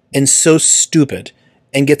absurd and so stupid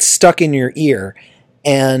and gets stuck in your ear,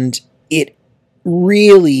 and it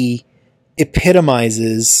really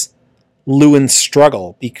epitomizes LLEWYN's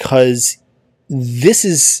struggle, because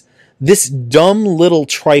this dumb little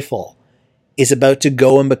trifle is about to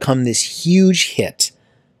go and become this huge hit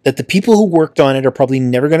that the people who worked on it are probably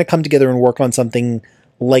never going to come together and work on something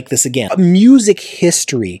like this again. Music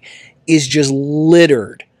history is just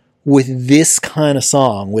littered with this kind of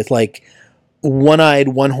song, with like One-Eyed,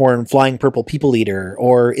 One-Horn, Flying Purple People Eater,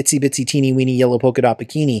 or Itsy Bitsy Teeny Weeny Yellow Polka Dot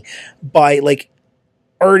Bikini, by like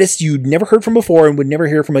artists you'd never heard from before and would never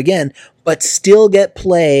hear from again, but still get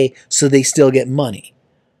play, so they still get money.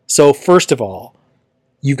 So first of all,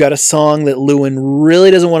 you've got a song that LLEWYN really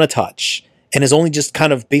doesn't want to touch and has only just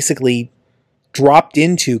kind of basically dropped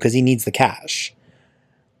into because he needs the cash.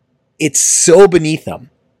 It's so beneath him.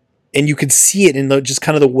 And you can see it in just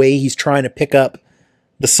kind of the way he's trying to pick up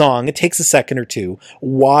the song. It takes a second or two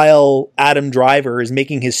while Adam Driver is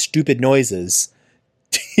making his stupid noises,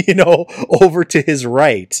 over to his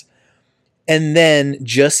right. And then,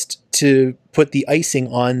 just to put the icing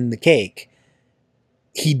on the cake,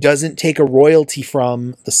 he doesn't take a royalty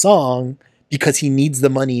from the song because he needs the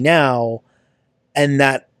money now. And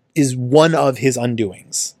that is one of his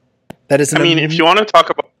undoings. That is if you want to talk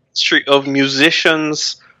about the history of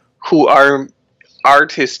musicians who are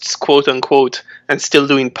artists, quote unquote, and still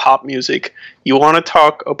doing pop music, you want to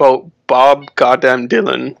talk about Bob Goddamn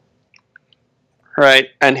Dylan, right?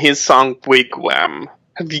 And his song Wigwam.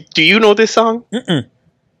 Do you know this song? Mm-mm.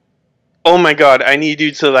 Oh my god, I need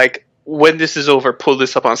you to, like, when this is over, pull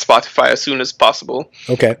this up on Spotify as soon as possible.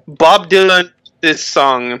 Okay. Bob Dylan, this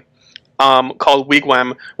song called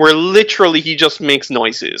Wigwam, where literally he just makes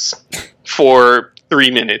noises for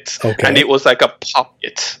 3 minutes. Okay. And it was like a pop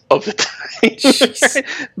hit of the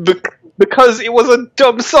time. Because it was a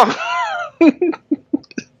dumb song.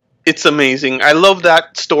 It's amazing. I love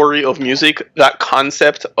that story of music, that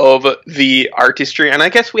concept of the artistry. And I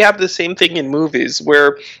guess we have the same thing in movies,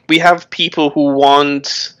 where we have people who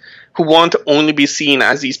want to only be seen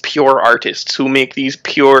as these pure artists who make these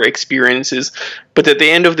pure experiences. But at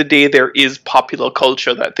the end of the day, there is popular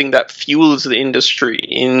culture, that thing that fuels the industry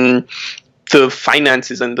in the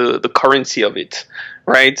finances and the currency of it,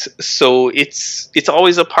 right? So it's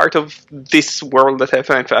always a part of this world that I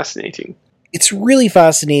find fascinating. It's really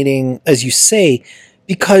fascinating, as you say,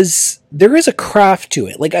 because there is a craft to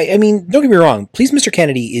it. Like, I mean, don't get me wrong, Please Mr.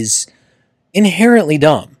 Kennedy is inherently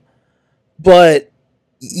dumb, but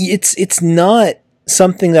it's not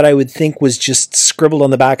something that I would think was just scribbled on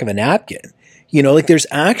the back of a napkin. You know, like, there's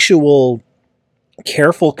actual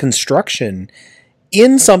careful construction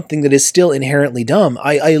in something that is still inherently dumb.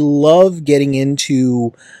 I love getting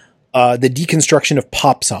into the deconstruction of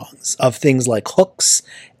pop songs, of things like hooks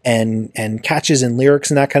and catches and lyrics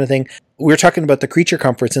and that kind of thing. We were talking about the creature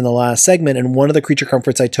comforts in the last segment, and one of the creature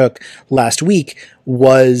comforts I took last week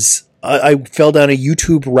was I fell down a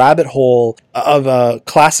YouTube rabbit hole of a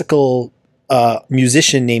classical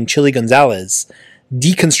musician named Chili Gonzalez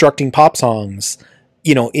deconstructing pop songs,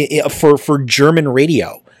 you know, for German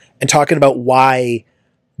radio, and talking about why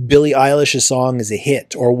Billie Eilish's song is a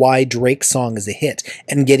hit or why Drake's song is a hit,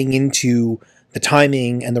 and getting into the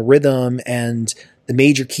timing and the rhythm and the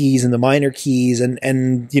major keys and the minor keys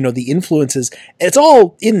and you know, the influences. It's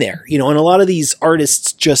all in there, you know, and a lot of these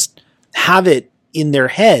artists just have it in their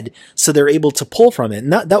head, so they're able to pull from it.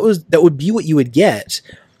 And that would be what you would get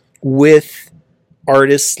with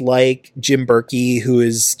artists like Jim Berkey, who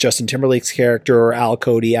is Justin Timberlake's character, or Al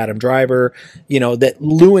Cody, Adam Driver, you know, that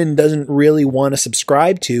LLEWYN doesn't really want to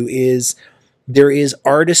subscribe to. Is there is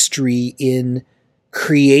artistry in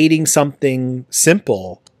creating something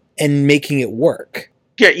simple and making it work.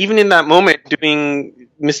 Yeah, even in that moment doing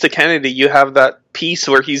Mr. Kennedy, you have that piece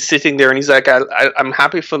where he's sitting there and he's like, I'm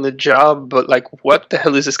happy for the job, but like, what the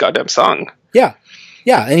hell is this goddamn song? Yeah.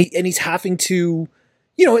 Yeah. And he's having to,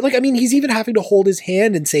 you know, like, I mean, he's even having to hold his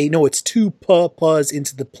hand and say, no, it's two pahs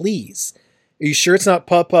into the please. Are you sure it's not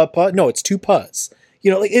pa? No, it's two pahs.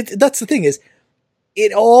 You know, like, that's the thing, is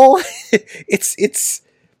it all, it's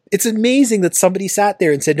amazing that somebody sat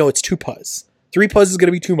there and said, no, it's two pahs. 3 pahs is going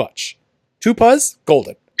to be too much. 2 pahs,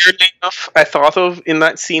 golden. Weirdly enough, I thought of, in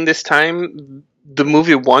that scene this time, the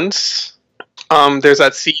movie Once. There's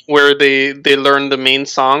that scene where they learn the main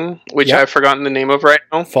song, which I've forgotten the name of right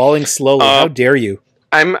now. Falling Slowly. How dare you?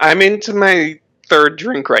 I'm into my 3rd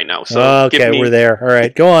drink right now. So okay, we're there. All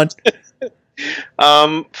right, go on.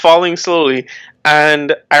 Falling Slowly.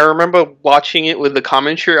 And I remember watching it with the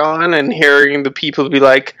commentary on and hearing the people be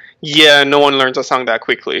like, yeah, no one learns a song that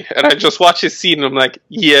quickly. And I just watched this scene and I'm like,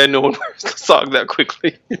 yeah, no one learns the song that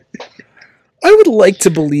quickly. I would like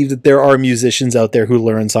to believe that there are musicians out there who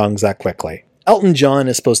learn songs that quickly. Elton John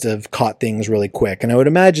is supposed to have caught things really quick, and I would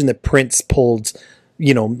imagine that Prince pulled,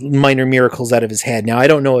 you know, minor miracles out of his head. Now, I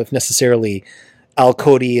don't know if necessarily Al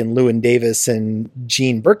Cody and Llewyn Davis and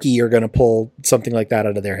Gene Berkey are going to pull something like that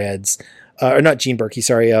out of their heads. Or not Gene Berkey,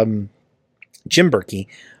 sorry, Jim Berkey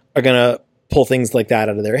are going to pull things like that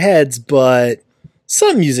out of their heads, but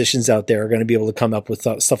some musicians out there are going to be able to come up with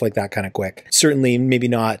stuff like that kind of quick. Certainly, maybe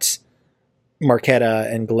not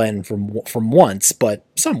Marquetta and Glenn from Once, but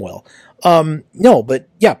some will. No, but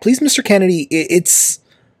yeah, Please Mr. Kennedy,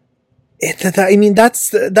 I mean, that's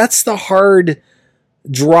the hard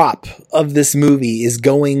drop of this movie, is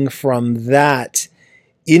going from that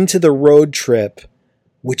into the road trip,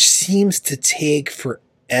 which seems to take forever.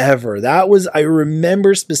 I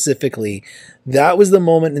remember specifically, that was the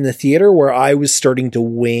moment in the theater where I was starting to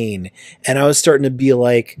wane, and I was starting to be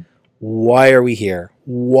like, why are we here?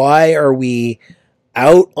 Why are we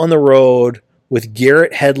out on the road with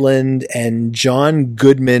Garrett Hedlund and John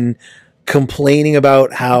Goodman complaining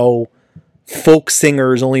about how folk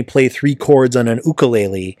singers only play 3 chords on an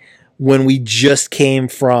ukulele, when we just came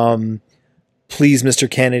from Please Mr.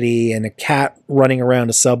 Kennedy and a cat running around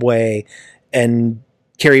a subway and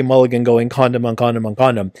Carey Mulligan going condom on condom on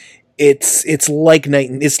condom. It's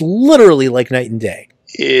literally like night and day.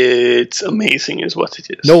 It's amazing is what it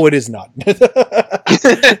is. No, it is not.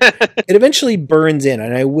 It eventually burns in,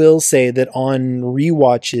 and I will say that on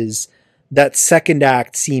rewatches, that second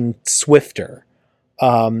act seemed swifter,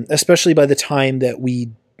 especially by the time that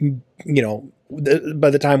we by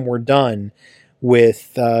the time we're done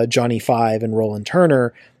with Johnny Five and Roland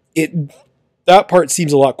Turner, that part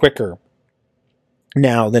seems a lot quicker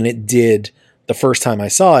now than it did the first time I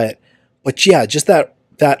saw it. But yeah, just that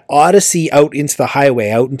odyssey out into the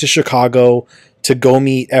highway, out into Chicago to go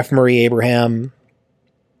meet F. Murray Abraham,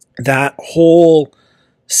 that whole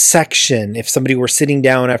section, if somebody were sitting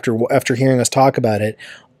down after hearing us talk about it,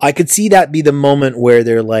 I could see that be the moment where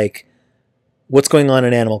they're like, what's going on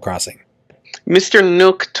in Animal Crossing? Mr.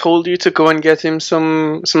 Nook told you to go and get him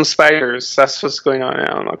some spiders. That's what's going on in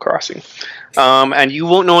Animal Crossing. And you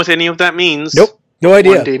won't know what any of that means. Nope. No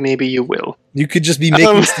idea. One day maybe you will. You could just be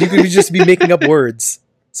making up words,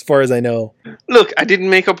 as far as I know. Look, I didn't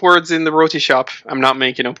make up words in the roti shop. I'm not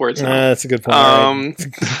making up words now. That's a good point.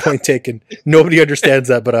 Right. Point taken. Nobody understands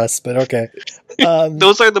that but us, but okay.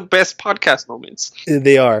 Those are the best podcast moments.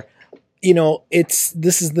 They are.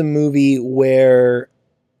 This is the movie where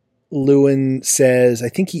LLEWYN says, I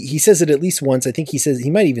think he says it at least once. I think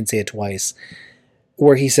he might even say it twice,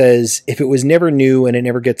 where he says, if it was never new and it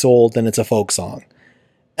never gets old, then it's a folk song.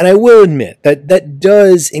 And I will admit that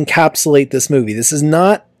does encapsulate this movie. This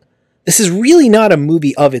is really not a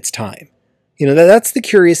movie of its time. That's the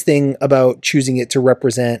curious thing about choosing it to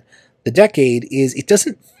represent the decade, is it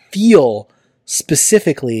doesn't feel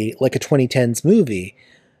specifically like a 2010s movie.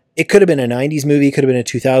 It could have been a 90s movie, it could have been a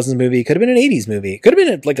 2000s movie, it could have been an 80s movie, it could have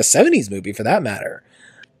been like a 70s movie for that matter.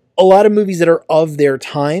 A lot of movies that are of their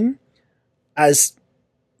time, as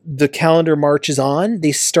the calendar marches on,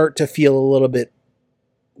 they start to feel a little bit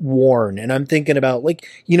worn. And I'm thinking about,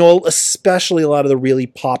 especially a lot of the really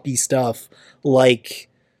poppy stuff like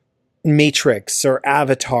Matrix or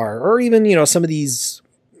Avatar, or even, some of these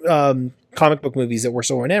comic book movies that we're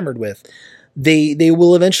so enamored with. They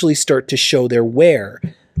will eventually start to show their wear.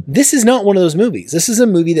 This is not one of those movies. This is a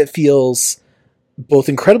movie that feels both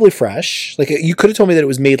incredibly fresh. Like, you could have told me that it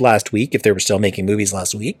was made last week if they were still making movies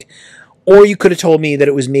last week, or you could have told me that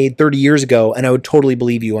it was made 30 years ago, and I would totally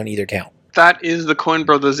believe you on either count. That is the Coen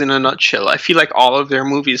brothers in a nutshell. I feel like all of their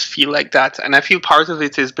movies feel like that, and I feel part of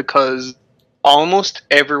it is because almost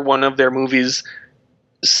every one of their movies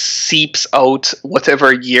seeps out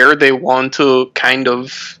whatever year they want to kind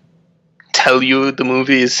of tell you the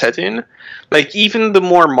movie is set in. Like, even the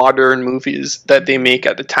more modern movies that they make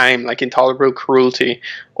at the time, like Intolerable Cruelty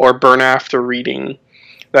or Burn After Reading,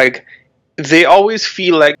 like, they always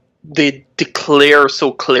feel like they declare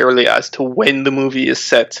so clearly as to when the movie is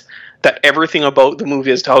set, that everything about the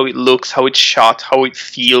movie, as to how it looks, how it's shot, how it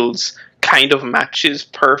feels, kind of matches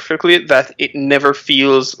perfectly, that it never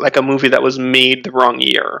feels like a movie that was made the wrong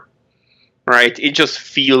year. Right? It just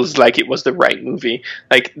feels like it was the right movie.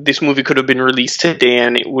 Like, this movie could have been released today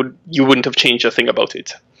and you wouldn't have changed a thing about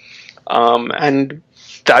it. And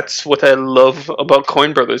that's what I love about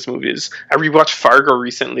Coen Brothers movies. I rewatched Fargo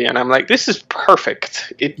recently and I'm like, this is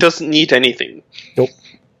perfect. It doesn't need anything. Nope.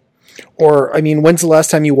 Or, when's the last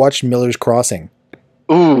time you watched Miller's Crossing?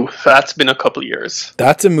 Ooh, that's been a couple years.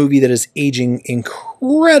 That's a movie that is aging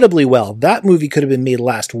incredibly well. That movie could have been made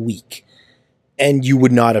last week and you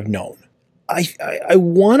would not have known. I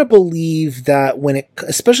want to believe that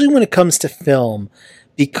especially when it comes to film,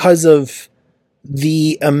 because of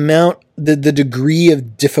the amount, the degree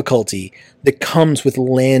of difficulty that comes with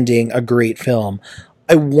landing a great film,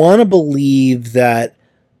 I want to believe that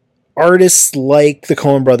artists like the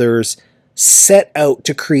Coen brothers set out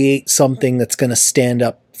to create something that's going to stand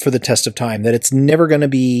up for the test of time, that it's never going to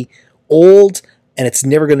be old and it's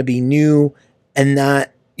never going to be new, and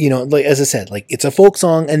that, like, as I said, like, it's a folk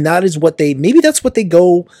song, and that is maybe that's what they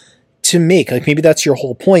go to make. Like, maybe that's your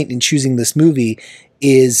whole point in choosing this movie,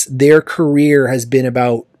 is their career has been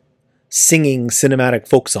about singing cinematic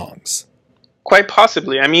folk songs. Quite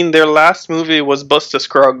possibly. Their last movie was Busta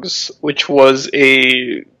Scruggs, which was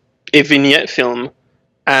a vignette film,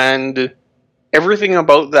 and everything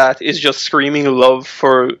about that is just screaming love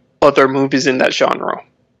for other movies in that genre,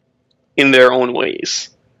 in their own ways,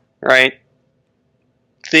 right?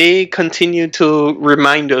 They continue to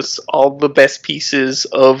remind us all the best pieces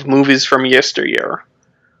of movies from yesteryear.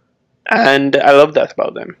 And I love that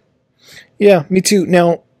about them. Yeah, me too.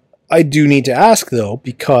 Now, I do need to ask, though,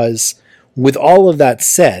 because with all of that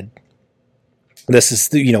said, this is,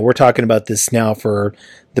 we're talking about this now for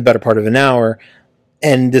the better part of an hour,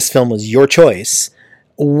 and this film was your choice.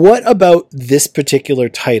 What about this particular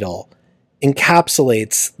title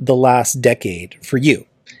encapsulates the last decade for you?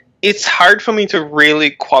 It's hard for me to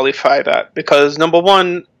really qualify that, because number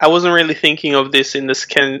one, I wasn't really thinking of this in the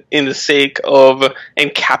sake of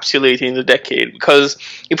encapsulating the decade. Because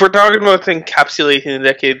if we're talking about encapsulating the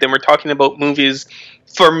decade, then we're talking about movies.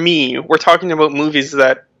 For me, we're talking about movies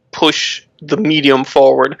that push the medium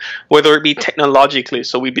forward, whether it be technologically.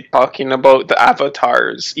 So we'd be talking about the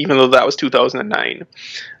avatars, even though that was 2009.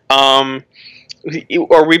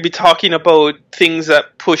 Or we'd be talking about things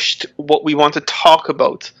that pushed what we want to talk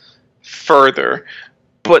about further.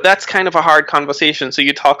 But that's kind of a hard conversation. So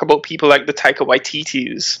you talk about people like the Taika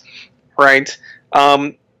Waititis, right?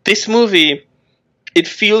 This movie, it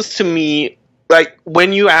feels to me like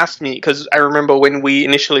when you asked me, because I remember when we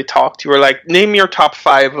initially talked, you were like, name your top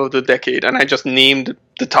 5 of the decade. And I just named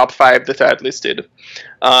the top 5 that I had listed.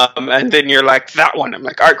 And then you're like, that one. I'm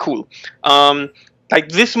like, all right, cool. Like,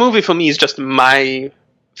 this movie for me is just my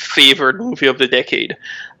favorite movie of the decade.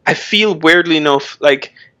 I feel, weirdly enough,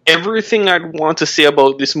 like everything I'd want to say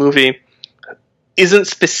about this movie isn't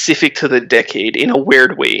specific to the decade in a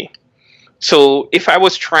weird way. So if I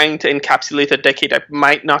was trying to encapsulate a decade, I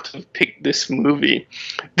might not have picked this movie.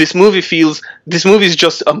 This movie is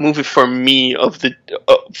just a movie for me of the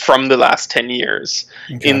from the last 10 years.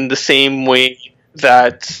 Okay. In the same way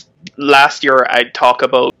that last year I'd talk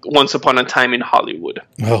about Once Upon a Time in Hollywood.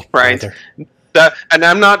 Oh, right. And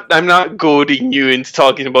I'm not goading you into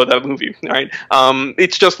talking about that movie, right?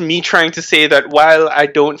 It's just me trying to say that while I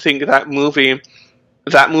don't think that movie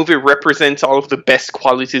represents all of the best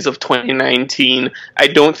qualities of 2019, I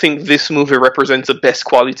don't think this movie represents the best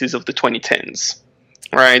qualities of the 2010s,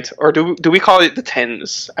 right? Or do we call it the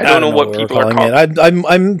 10s? I don't know what people are calling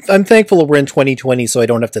it. I'm thankful we're in 2020, so I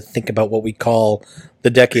don't have to think about what we call the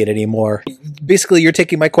decade anymore. Basically, you're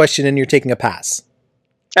taking my question and you're taking a pass.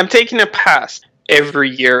 I'm taking a pass. Every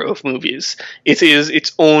year of movies, it is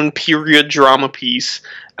its own period drama piece,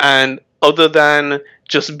 and other than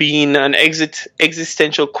just being an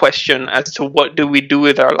existential question as to what do we do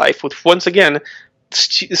with our life, with once again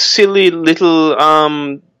silly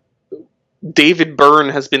little David Byrne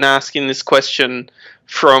has been asking this question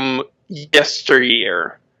from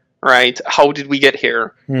yesteryear, right? How did we get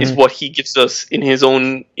here? Is what he gives us in his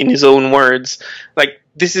own words. Like,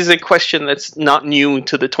 this is a question that's not new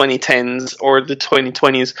to the 2010s or the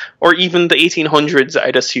 2020s or even the 1800s,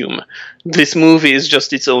 I'd assume. This movie is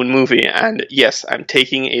just its own movie, and yes, I'm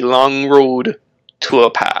taking a long road to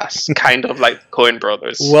a pass, kind of like Coen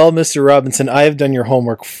Brothers. Well, Mr. Robinson, I have done your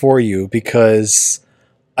homework for you because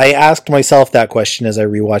I asked myself that question as I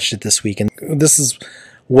rewatched it this week, and this is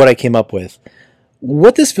what I came up with.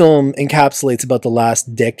 What this film encapsulates about the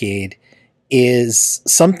last decade is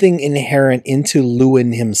something inherent into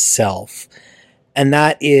LLEWYN himself, and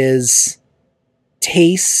that is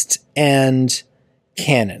taste and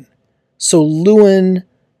canon. So LLEWYN,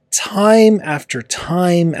 time after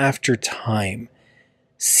time after time,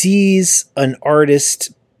 sees an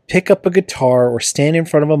artist pick up a guitar or stand in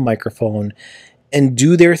front of a microphone and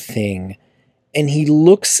do their thing, and he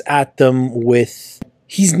looks at them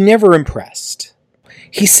he's never impressed.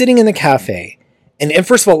 He's sitting in the cafe, and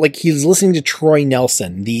first of all, like, he's listening to Troy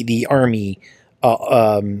Nelson, the army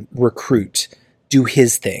recruit, do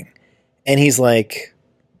his thing. And he's like,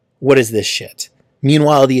 what is this shit?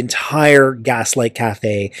 Meanwhile, the entire Gaslight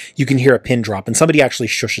Cafe, you can hear a pin drop, and somebody actually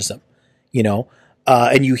shushes him, you know?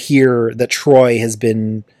 And you hear that Troy has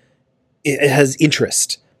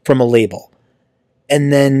interest from a label.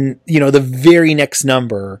 And then, you know, the very next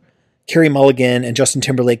number, Carey Mulligan and Justin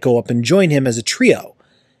Timberlake go up and join him as a trio.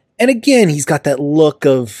 And again, he's got that look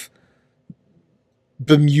of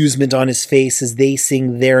bemusement on his face as they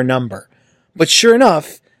sing their number. But sure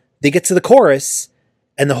enough, they get to the chorus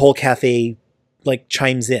and the whole cafe like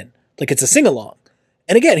chimes in. Like, it's a sing-along.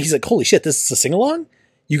 And again, he's like, holy shit, this is a sing-along?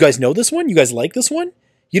 You guys know this one? You guys like this one?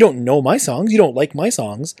 You don't know my songs. You don't like my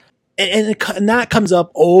songs. And that comes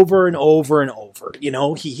up over and over and over. You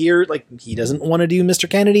know, he doesn't want to do Mr.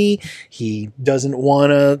 Kennedy. He doesn't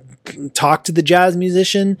want to talk to the jazz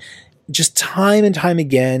musician. Just time and time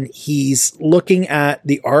again, he's looking at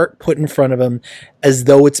the art put in front of him as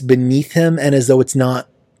though it's beneath him and as though it's not,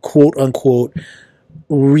 quote unquote,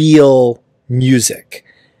 real music.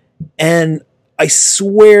 And I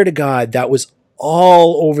swear to God, that was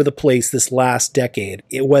all over the place this last decade,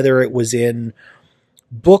 whether it was in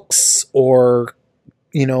books or,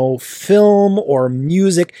 you know, film or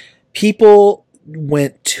music. People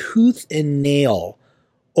went tooth and nail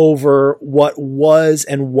over what was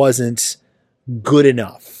and wasn't good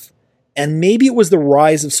enough. And maybe it was the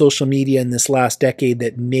rise of social media in this last decade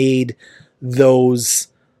that made those,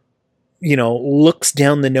 you know, looks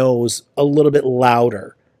down the nose a little bit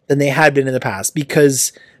louder than they had been in the past.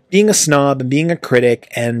 Because being a snob and being a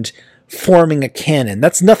critic and forming a canon,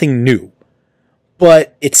 that's nothing new.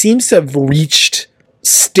 But it seems to have reached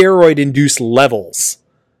steroid-induced levels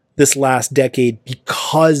this last decade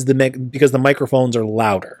because the microphones are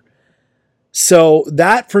louder. So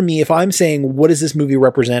that for me, if I'm saying what does this movie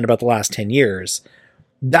represent about the last 10 years,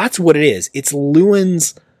 that's what it is. It's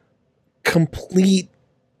LLEWYN's complete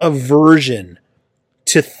aversion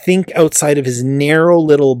to think outside of his narrow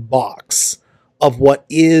little box of what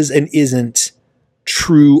is and isn't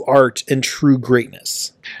true art and true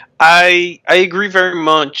greatness. I agree very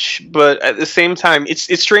much, but at the same time,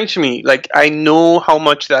 it's strange to me. Like, I know how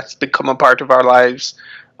much that's become a part of our lives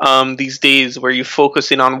these days, where you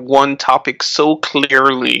focus in on one topic so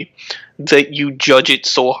clearly that you judge it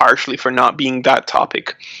so harshly for not being that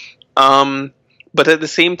topic. But at the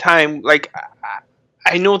same time, like,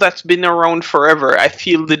 I know that's been around forever. I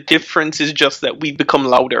feel the difference is just that we've become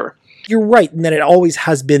louder. You're right, and that it always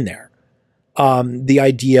has been there. The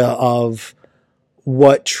idea of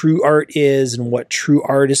what true art is and what true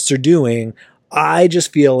artists are doing. I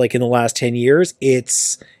just feel like in the last 10 years,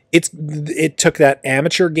 it took that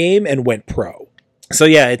amateur game and went pro. So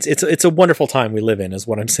yeah, it's a wonderful time we live in, is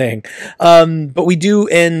what I'm saying. But we do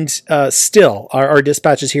end still our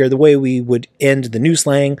dispatches here the way we would end the new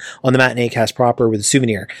slang on the matinee cast proper, with a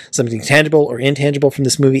souvenir, something tangible or intangible from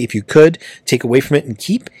this movie. If you could take away from it and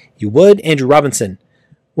keep, you would. Andrew Robinson,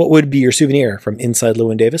 what would be your souvenir from Inside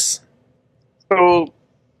Llewyn Davis? So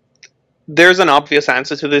there's an obvious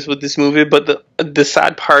answer to this with this movie, but the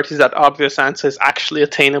sad part is that obvious answer is actually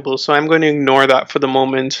attainable. So I'm going to ignore that for the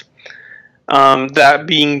moment. That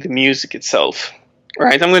being the music itself,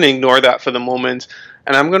 right? I'm going to ignore that for the moment,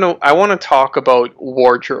 and I want to talk about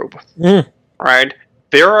wardrobe, right?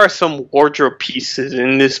 There are some wardrobe pieces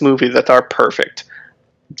in this movie that are perfect.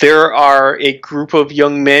 There are a group of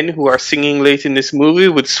young men who are singing late in this movie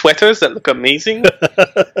with sweaters that look amazing.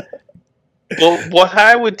 Well, what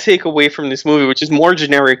I would take away from this movie, which is more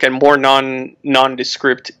generic and more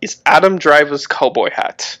nondescript, is Adam Driver's cowboy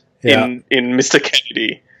hat in Mr.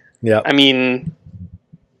 Kennedy. Yeah. I mean,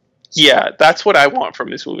 yeah, that's what I want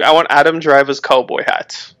from this movie. I want Adam Driver's cowboy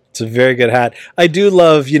hat. It's a very good hat. I do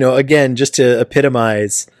love, again, just to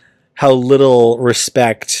epitomize how little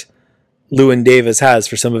respect Llewyn Davis has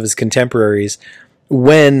for some of his contemporaries,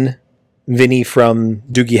 when Vinny from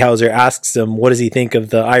Doogie Howser asks him, what does he think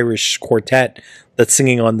of the Irish quartet that's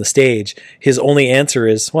singing on the stage? His only answer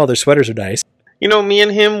is, well, their sweaters are nice. Me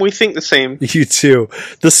and him, we think the same. You too.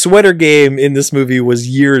 The sweater game in this movie was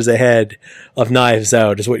years ahead of Knives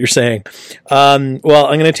Out, is what you're saying. Well,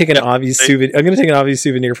 I'm going to take an obvious souvenir. I'm going to take an obvious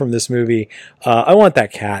souvenir from this movie. I want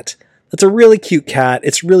that cat. That's a really cute cat.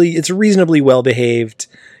 It's reasonably well behaved.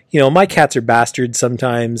 My cats are bastards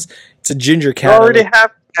sometimes. It's a ginger cat. You already have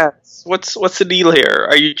cats. What's the deal here?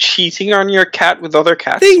 Are you cheating on your cat with other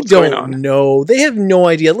cats? They don't know. They have no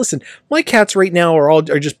idea. Listen, my cats right now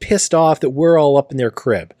are just pissed off that we're all up in their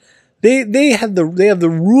crib. They have the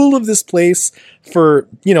rule of this place for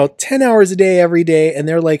 10 hours a day every day, and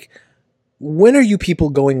they're like, when are you people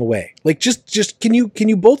going away? Like, just can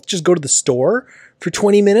you both just go to the store for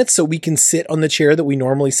 20 minutes so we can sit on the chair that we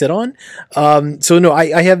normally sit on? So no,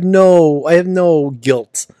 I have no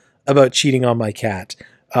guilt about cheating on my cat.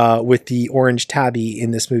 With the orange tabby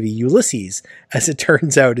in this movie, Ulysses, as it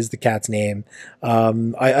turns out, is the cat's name.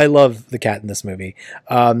 I love the cat in this movie.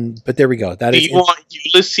 But there we go. Do you want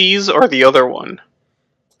Ulysses or the other one?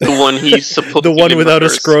 The one he's supposed the one without a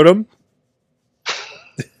scrotum?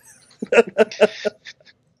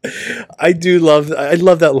 I love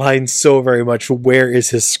that line so very much. Where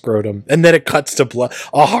is his scrotum? And then it cuts to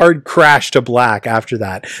a hard crash to black after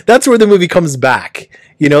that. That's where the movie comes back.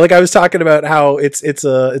 Like I was talking about how it's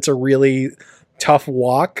a really tough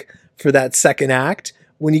walk for that second act.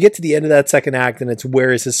 When you get to the end of that second act and it's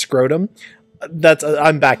where is his scrotum,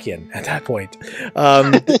 I'm back in at that point.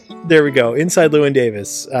 There we go. Inside Llewyn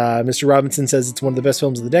Davis. Mr. Robinson says it's one of the best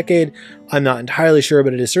films of the decade. I'm not entirely sure,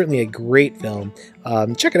 but it is certainly a great film.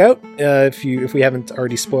 Check it out if we haven't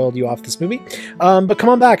already spoiled you off this movie. But come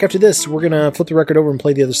on back after this. We're gonna flip the record over and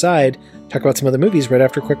play the other side. Talk about some other movies right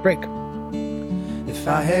after a quick break. If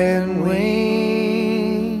I had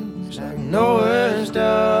wings like Noah's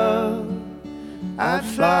dove, I'd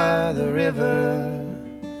fly the river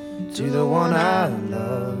to the one I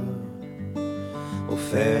love. Oh,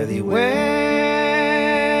 fare thee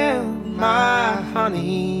well, my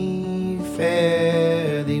honey,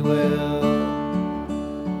 fare thee well.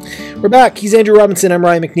 We're back. He's Andrew Robinson. I'm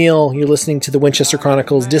Ryan McNeil. You're listening to the Winchester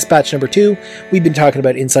Chronicles Dispatch number 2. We've been talking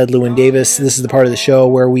about Inside Llewyn Davis. This is the part of the show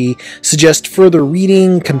where we suggest further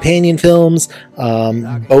reading, companion films,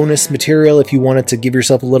 bonus material if you wanted to give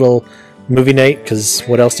yourself a little movie night, because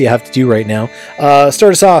what else do you have to do right now?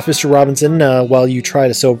 Start us off, Mr. Robinson, while you try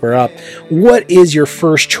to sober up. What is your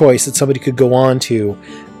first choice that somebody could go on to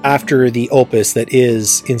after the opus that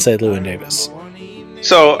is Inside Llewyn Davis?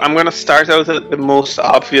 So I'm gonna start out at the most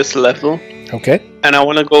obvious level, Okay. and I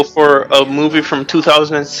want to go for a movie from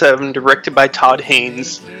 2007, directed by Todd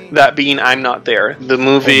Haynes. That being "I'm Not There," the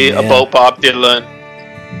movie man. about Bob Dylan.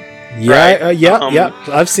 Yeah, Right. yeah,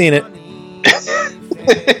 I've seen it.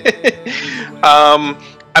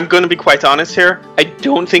 I'm going to be quite honest here. I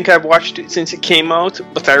don't think I've watched it since it came out,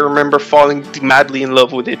 but I remember falling madly in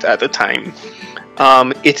love with it at the time.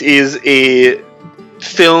 It is a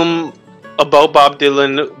film about Bob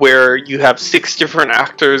Dylan where you have 6 different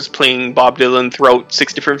actors playing Bob Dylan throughout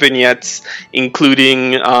 6 different vignettes,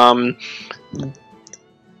 including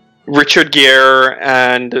Richard Gere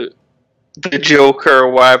and the Joker,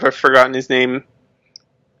 why have I forgotten his name?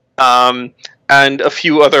 And a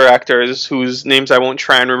few other actors whose names I won't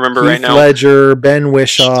try and remember right now. Ledger, Ben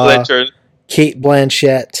Whishaw, Ledger. Kate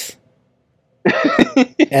Blanchett,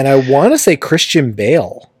 and I want to say Christian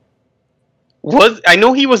Bale. I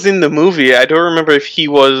know he was in the movie. I don't remember if he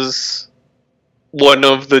was one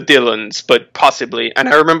of the Dylans, but possibly. And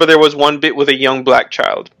I remember there was one bit with a young black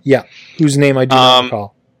child. Yeah, whose name I do not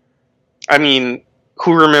recall. I mean,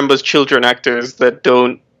 who remembers children actors that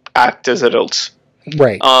don't act as adults?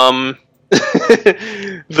 Right.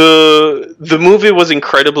 The movie was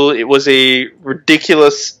incredible. It was a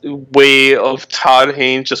ridiculous way of Todd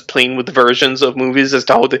Haynes just playing with versions of movies as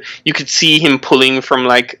to how you could see him pulling from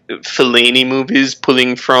like Fellini movies,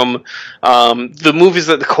 pulling from the movies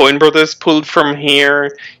that the Coen brothers pulled from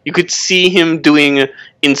here. You could see him doing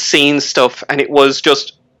insane stuff, and it was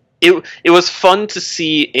just it was fun to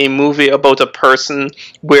see a movie about a person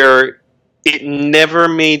where it never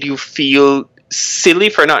made you feel silly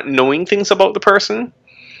for not knowing things about the person,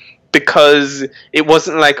 because it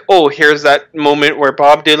wasn't like, oh, here's that moment where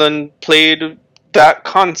Bob Dylan played that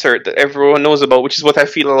concert that everyone knows about, which is what I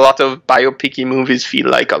feel a lot of biopic-y movies feel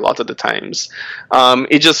like a lot of the times.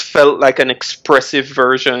 It just felt like an expressive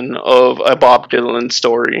version of a Bob Dylan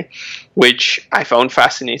story, which I found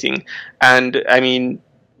fascinating. And I mean,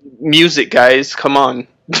 music, guys, come on.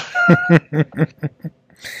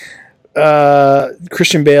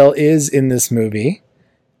 Christian Bale is in this movie,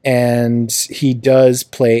 and he does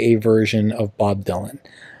play a version of Bob Dylan.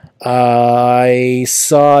 I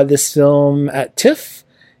saw this film at TIFF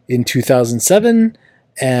in 2007,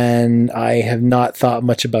 and I have not thought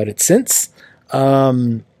much about it since.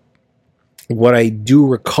 What I do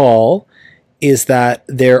recall is that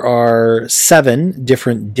there are 7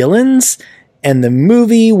 different Dylans, and the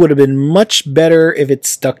movie would have been much better if it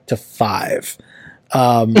stuck to 5.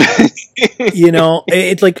 You know,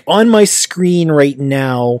 it's like on my screen right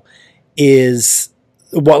now is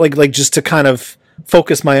what like just to kind of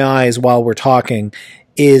focus my eyes while we're talking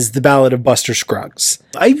is The Ballad of Buster Scruggs.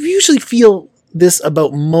 I usually feel this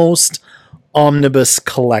about most omnibus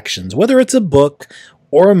collections, whether it's a book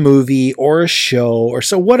or a movie or a show or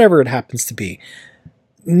so whatever it happens to be.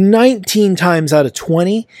 19 times out of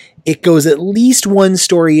 20, it goes at least one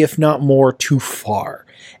story, if not more, too far.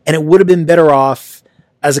 And it would have been better off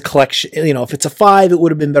as a collection. You know, if it's a 5, it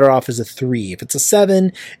would have been better off as a 3. If it's a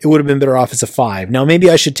 7, it would have been better off as a 5. Now,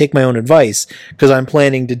 maybe I should take my own advice, because I'm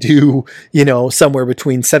planning to do, you know, somewhere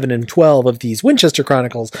between 7 and 12 of these Winchester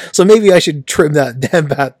Chronicles. So maybe I should trim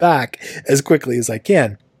that back as quickly as I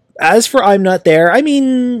can. As for I'm Not There, I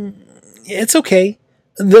mean, it's okay.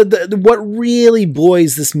 What really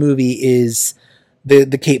buoys this movie is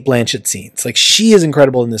the Kate Blanchett scenes. Like, she is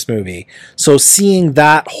incredible in this movie. So seeing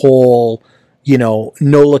that whole, you know,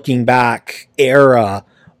 no looking back era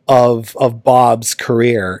of Bob's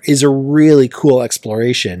career is a really cool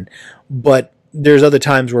exploration. But there's other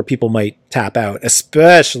times where people might tap out,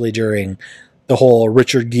 especially during the whole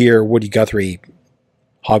Richard Gere, Woody Guthrie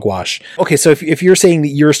hogwash. Okay, so if you're saying that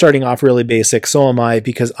you're starting off really basic, so am I,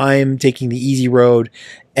 because I'm taking the easy road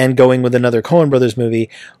and going with another Coen Brothers movie.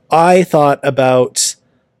 I thought about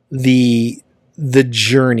the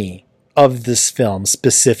journey of this film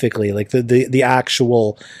specifically, like the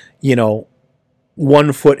actual, you know,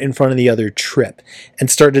 one foot in front of the other trip,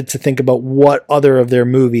 and started to think about what other of their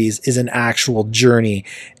movies is an actual journey.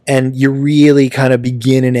 And you really kind of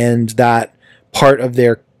begin and end that part of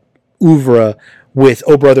their oeuvre with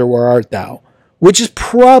Oh Brother, Where Art Thou, which is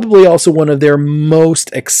probably also one of their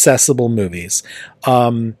most accessible movies.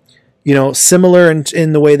 You know, similar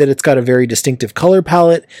in the way that it's got a very distinctive color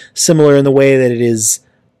palette, similar in the way that it is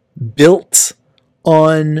built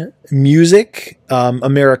on music,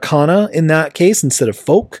 Americana in that case, instead of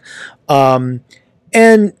folk.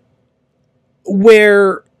 And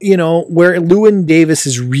where Llewyn Davis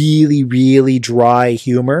is really, really dry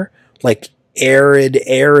humor, like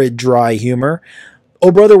arid dry humor. Oh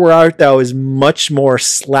Brother, Where Art Thou is much more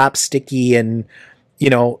slapsticky and, you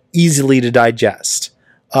know, easily to digest.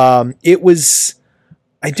 It was,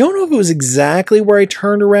 I don't know if it was exactly where I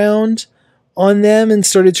turned around on them and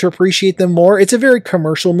started to appreciate them more. It's a very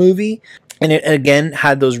commercial movie, and it again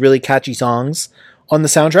had those really catchy songs on the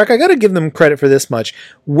soundtrack. I got to give them credit for this much.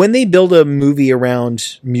 When they build a movie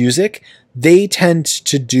around music, they tend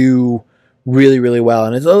to do really, really well.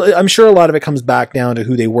 And I'm sure a lot of it comes back down to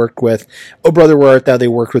who they worked with. Oh Brother, Where Art Thou? They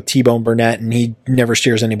worked with T-Bone Burnett, and he never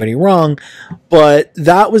steers anybody wrong. But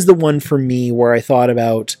that was the one for me where I thought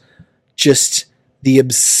about just the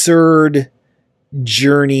absurd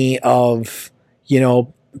journey of,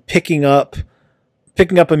 picking up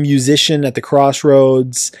a musician at the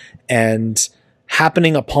crossroads and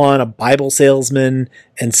happening upon a Bible salesman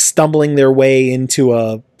and stumbling their way into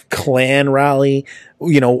a Klan rally,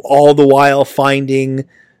 all the while finding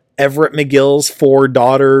Everett McGill's 4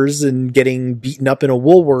 daughters and getting beaten up in a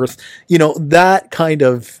Woolworth. That kind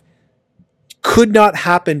of could not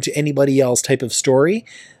happen to anybody else type of story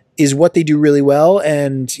is what they do really well.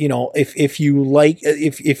 And, if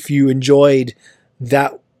you enjoyed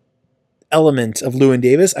that element of Llewyn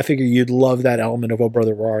Davis, I figure you'd love that element of Oh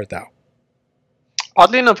Brother, Where Art Thou?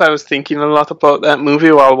 Oddly enough, I was thinking a lot about that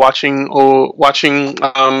movie while watching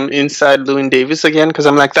Inside Llewyn Davis again, because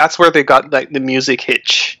I'm like, that's where they got like the music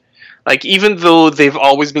hitch. Like, even though they've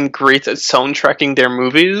always been great at soundtracking their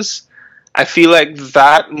movies, I feel like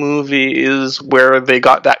that movie is where they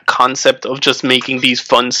got that concept of just making these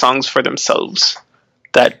fun songs for themselves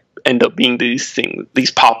that end up being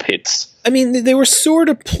these pop hits. I mean, they were sort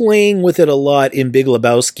of playing with it a lot in Big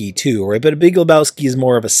Lebowski too, right? But Big Lebowski is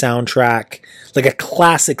more of a soundtrack, like a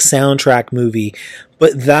classic soundtrack movie.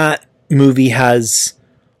 But that movie has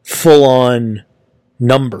full-on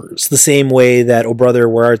numbers, the same way that Oh Brother,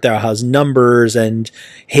 Where Art Thou has numbers and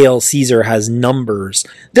Hail Caesar has numbers.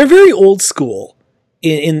 They're very old school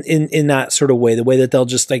in that sort of way, the way that they'll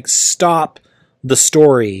just like stop the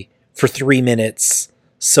story for 3 minutes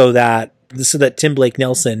so that Tim Blake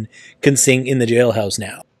Nelson can sing In the Jailhouse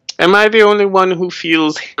Now. Am I the only one who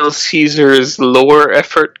feels Hail Caesar's lower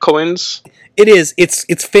effort Coens? It is.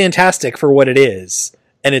 It's fantastic for what it is,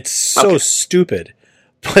 and it's so stupid,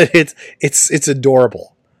 but it's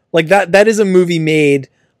adorable. Like that is a movie made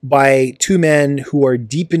by 2 men who are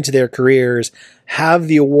deep into their careers, have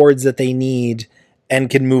the awards that they need, and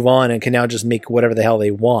can move on and can now just make whatever the hell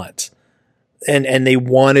they want. And they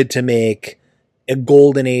wanted to make a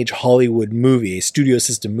golden age Hollywood movie, a studio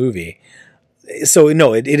system movie. So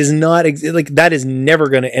no, it is not like that is never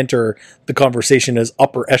going to enter the conversation as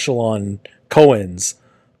upper echelon Coens,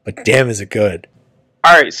 but damn is it good.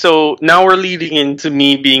 All right, so now we're leading into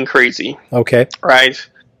me being crazy. Okay. Right.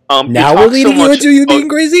 Now we're leading into you being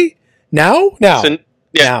crazy? Now? So,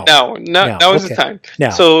 yeah, now is the time. Now.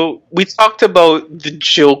 So we talked about the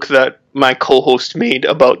joke that my co-host made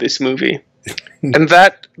about this movie. And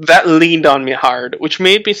that leaned on me hard, which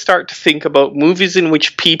made me start to think about movies in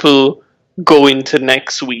which people go into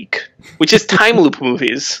next week, which is time loop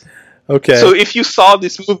movies. Okay. So if you saw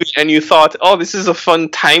this movie and you thought, oh, this is a fun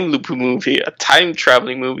time loop movie, a time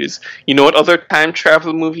traveling movies, you know what other time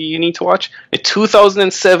travel movie you need to watch? A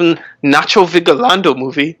 2007 Nacho Vigalondo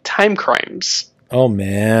movie, Time Crimes. Oh,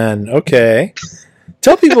 man. Okay.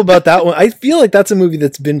 Tell people about that one. I feel like that's a movie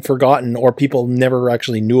that's been forgotten or people never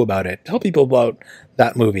actually knew about it. Tell people about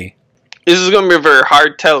that movie. This is going to be a very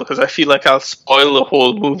hard tell because I feel like I'll spoil the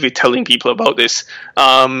whole movie telling people about this.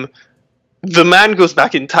 The man goes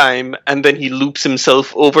back in time and then he loops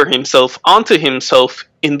himself over himself onto himself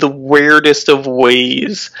in the weirdest of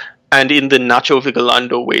ways and in the Nacho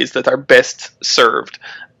Vigalondo ways that are best served.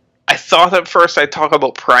 I thought at first I'd talk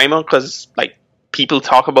about Primal because, like, people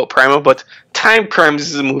talk about Primal, but Time Crimes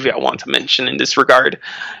is a movie I want to mention in this regard.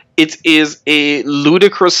 It is a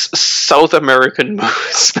ludicrous South American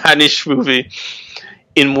Spanish movie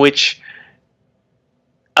in which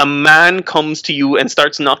a man comes to you and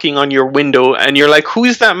starts knocking on your window, and you're like, who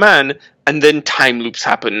is that man? And then time loops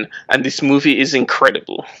happen, and this movie is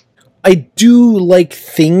incredible. I do like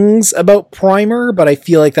things about Primer, but I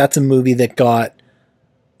feel like that's a movie that got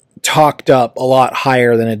talked up a lot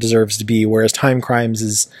higher than it deserves to be, whereas Time Crimes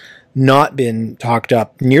has not been talked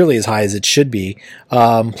up nearly as high as it should be.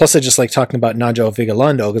 Plus, I just like talking about Nacho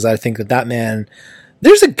Vigalondo because I think that man,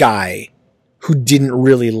 there's a guy who didn't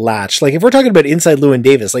really latch. Like, if we're talking about Inside Llewyn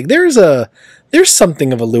Davis, like there's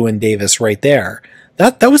something of a Llewyn Davis right there.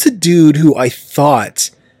 That was a dude who I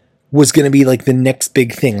thought was going to be like the next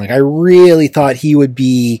big thing. Like, I really thought he would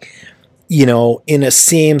be, in a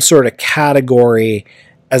same sort of category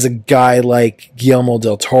as a guy like Guillermo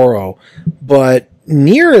del Toro. But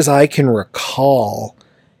near as I can recall,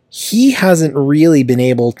 he hasn't really been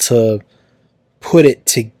able to put it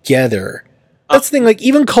together. That's the thing. Like,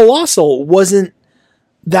 even Colossal wasn't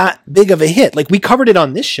that big of a hit. Like, we covered it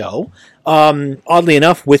on this show, oddly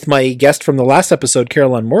enough, with my guest from the last episode,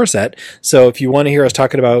 Caroline Morissette. So if you want to hear us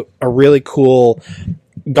talking about a really cool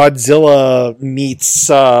Godzilla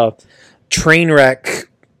meets train wreck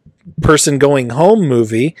person going home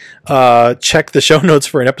movie, check the show notes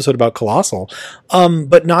for an episode about Colossal.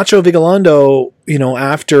 But Nacho Vigalondo,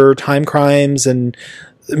 after Time Crimes and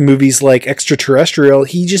movies like Extraterrestrial,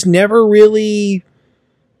 he just never really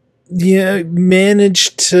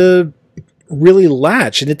managed to really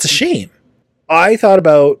latch, and it's a shame. I thought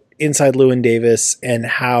about Inside Llewyn Davis and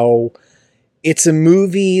how it's a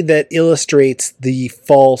movie that illustrates the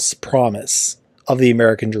false promise of the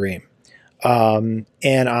American dream.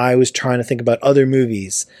 And I was trying to think about other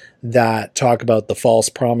movies that talk about the false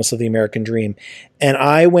promise of the American dream. And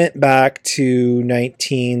I went back to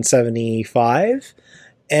 1975.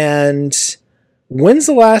 And when's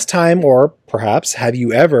the last time, or perhaps have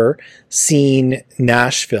you ever seen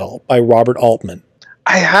Nashville by Robert Altman?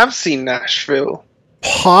 I have seen Nashville.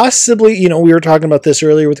 Possibly, we were talking about this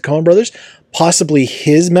earlier with the Coen brothers, possibly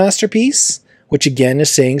his masterpiece, which again is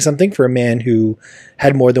saying something for a man who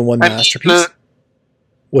had more than one masterpiece.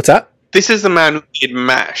 What's that? This is the man who made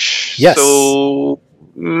MASH. Yes. So,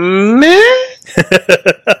 meh?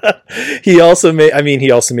 He also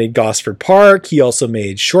made Gosford Park. He also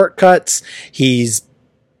made Shortcuts. He's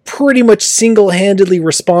pretty much single-handedly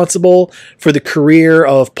responsible for the career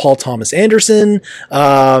of Paul Thomas Anderson.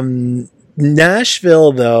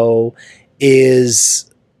 Nashville, though, is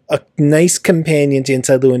a nice companion to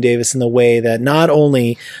Inside Llewyn Davis in the way that not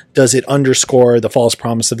only does it underscore the false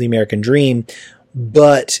promise of the American dream,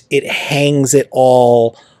 but it hangs it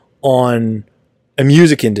all on a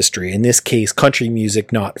music industry, in this case, country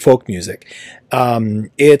music, not folk music.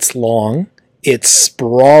 It's long. It's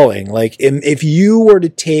sprawling. Like, if you were to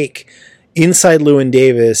take Inside Llewyn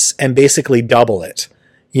Davis and basically double it,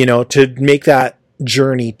 to make that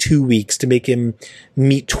journey 2 weeks, to make him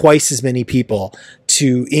meet twice as many people,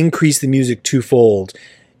 to increase the music twofold,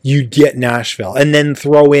 you get Nashville. And then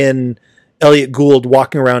throw in Elliot Gould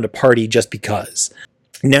walking around a party just because.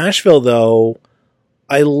 Nashville, though,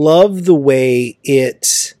 I love the way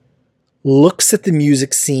it looks at the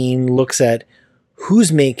music scene, looks at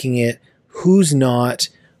who's making it, who's not,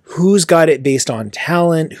 who's got it based on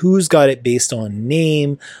talent, who's got it based on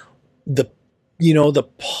name, the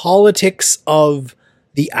politics of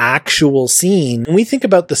the actual scene. When we think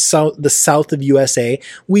about the south of USA,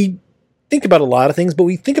 we think about a lot of things, but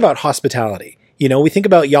we think about hospitality. We think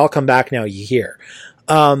about y'all come back now, you hear.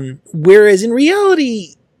 Whereas in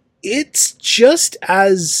reality, it's just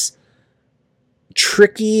as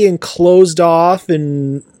tricky and closed off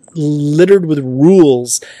and littered with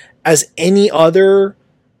rules as any other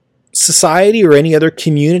society or any other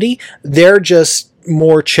community. They're just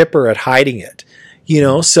more chipper at hiding it.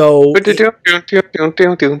 So no.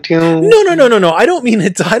 I don't mean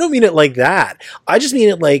it like that. I just mean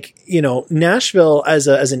it like, Nashville as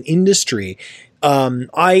an industry.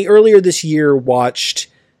 I earlier this year watched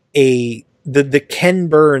the Ken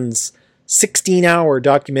Burns 16-hour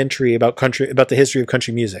documentary about the history of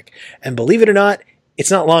country music, and believe it or not, it's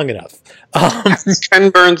not long enough.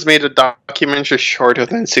 Ken Burns made a documentary shorter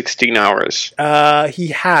than 16 hours. He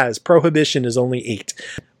has. Prohibition is only 8.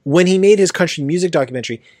 When he made his country music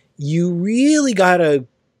documentary, you really got a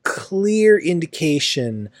clear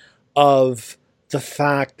indication of the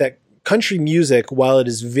fact that country music, while it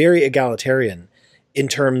is very egalitarian in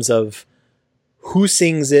terms of who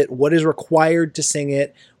sings it, what is required to sing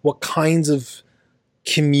it, what kinds of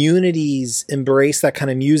communities embrace that kind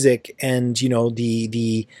of music, and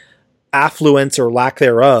the affluence or lack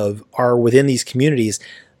thereof are within these communities,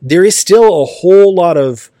 there is still a whole lot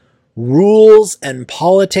of rules and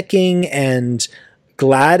politicking and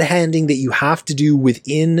glad handing that you have to do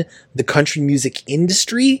within the country music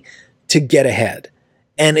industry to get ahead.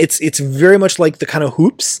 And it's very much like the kind of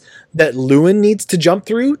hoops that Llewyn needs to jump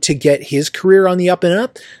through to get his career on the up and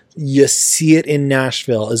up. You see it in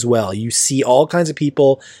Nashville as well. You see all kinds of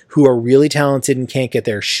people who are really talented and can't get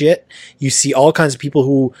their shit. You see all kinds of people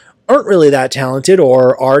who aren't really that talented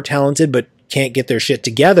or are talented but can't get their shit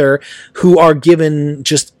together, who are given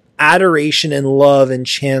just adoration and love and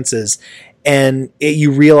chances. And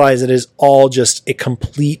you realize it is all just a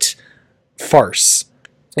complete farce.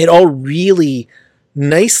 It all really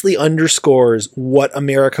nicely underscores what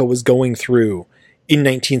America was going through in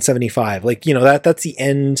 1975. Like, that's the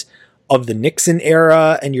end of the Nixon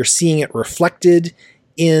era, and you're seeing it reflected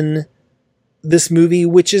in this movie,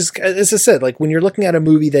 which is, as I said, like when you're looking at a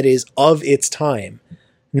movie that is of its time,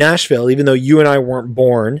 Nashville, even though you and I weren't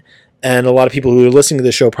born and a lot of people who are listening to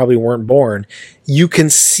the show probably weren't born. You can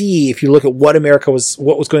see, if you look at what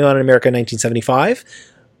was going on in America in 1975,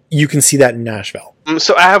 you can see that in Nashville.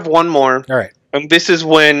 So I have one more. All right. This is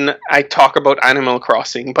when I talk about Animal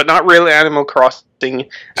Crossing, but not really Animal Crossing.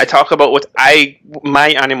 I talk about my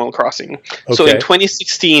Animal Crossing. Okay. So in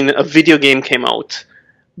 2016, a video game came out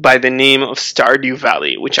by the name of Stardew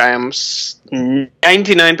Valley, which I am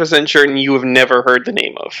 99% certain you have never heard the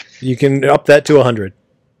name of. You can up that to 100.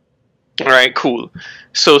 All right, cool.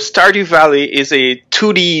 So Stardew Valley is a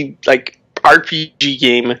 2D RPG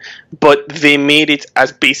game, but they made it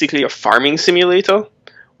as basically a farming simulator,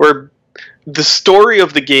 where the story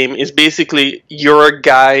of the game is basically you're a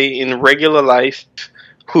guy in regular life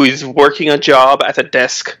who is working a job at a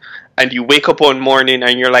desk, and you wake up one morning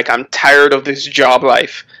and you're like, I'm tired of this job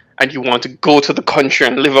life, and you want to go to the country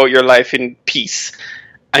and live out your life in peace.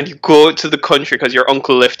 And you go to the country because your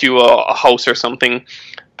uncle left you a house or something,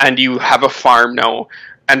 and you have a farm now.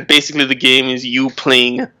 And basically the game is you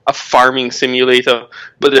playing a farming simulator,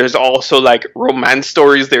 but there's also romance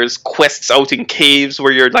stories, there's quests out in caves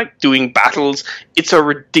where you're doing battles. It's a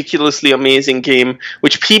ridiculously amazing game,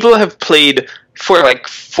 which people have played for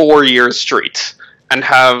 4 years straight and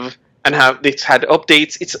it's had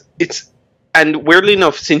updates. And weirdly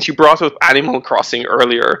enough, since you brought up Animal Crossing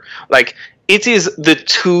earlier, it is the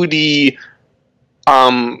 2D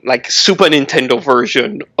Super Nintendo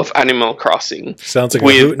version of Animal Crossing. Sounds like a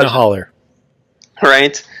hoot and a holler.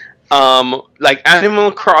 Right?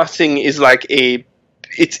 Animal Crossing is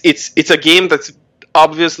it's a game that's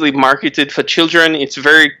obviously marketed for children. It's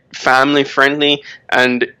very family friendly,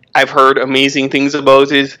 and I've heard amazing things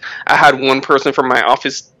about it. I had one person from my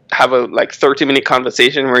office have a 30-minute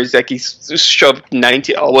conversation where he's shoved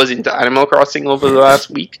 90 hours into Animal Crossing over the last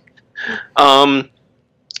week.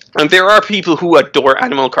 And there are people who adore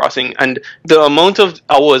Animal Crossing, and the amount of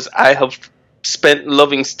hours I have spent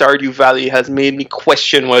loving Stardew Valley has made me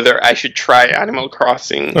question whether I should try Animal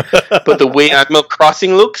Crossing. But the way Animal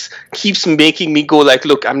Crossing looks keeps making me go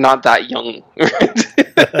look, I'm not that young.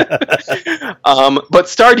 But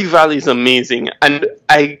Stardew Valley is amazing, and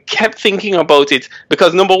I kept thinking about it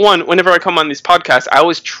because, number one, whenever I come on this podcast, I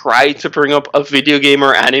always try to bring up a video game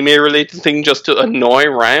or anime related thing just to annoy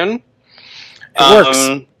Ryan. It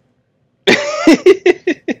works.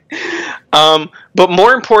 But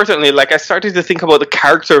more importantly, I started to think about the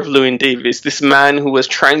character of Llewyn Davis, this man who was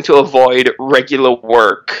trying to avoid regular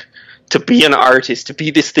work to be an artist, to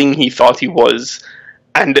be this thing he thought he was.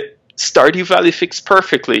 And Stardew Valley fits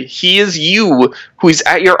perfectly. He is you who is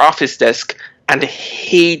at your office desk and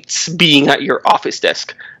hates being at your office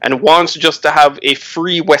desk and wants just to have a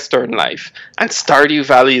free Western life. And Stardew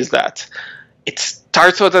Valley is that. It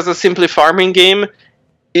starts out as a simply farming game.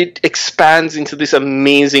 It expands into this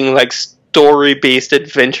amazing story-based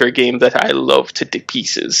adventure game that I love to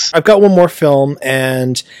pieces. I've got one more film,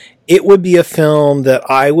 and it would be a film that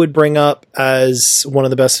I would bring up as one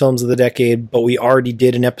of the best films of the decade, but we already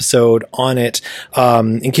did an episode on it.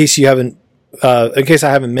 In case I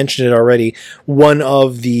haven't mentioned it already, one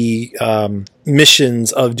of the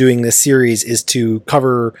missions of doing this series is to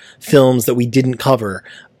cover films that we didn't cover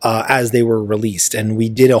as they were released. And we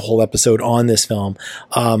did a whole episode on this film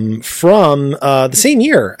from the same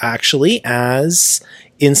year, actually, as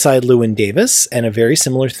Inside Llewyn Davis, and a very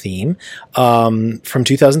similar theme from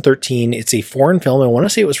 2013. It's a foreign film. I want to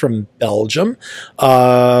say it was from Belgium.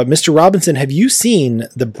 Mr. Robinson, have you seen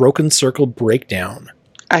The Broken Circle Breakdown?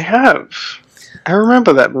 I have. I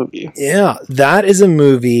remember that movie. Yeah, that is a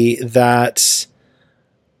movie that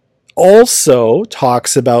also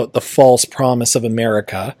talks about the false promise of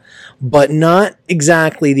America, but not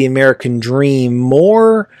exactly the American dream,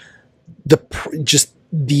 more just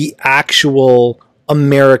the actual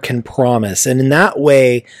American promise. And in that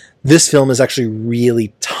way, this film is actually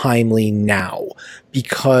really timely now,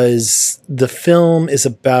 because the film is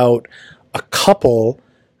about a couple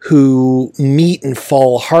who meet and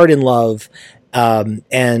fall hard in love,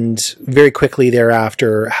 and very quickly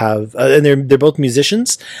thereafter have, and they're both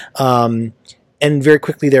musicians, and very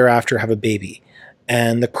quickly thereafter have a baby.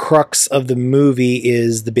 And the crux of the movie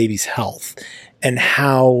is the baby's health, and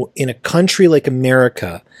how in a country like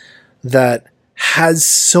America that has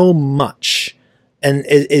so much, and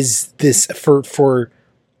is this for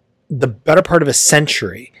the better part of a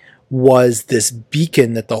century, was this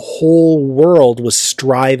beacon that the whole world was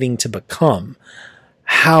striving to become.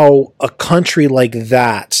 How a country like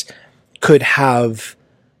that could have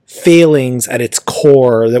failings at its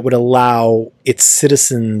core that would allow its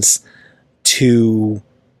citizens to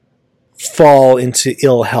fall into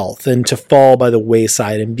ill health and to fall by the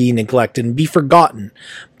wayside and be neglected and be forgotten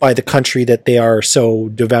by the country that they are so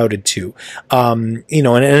devoted to. And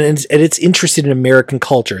it's interested in American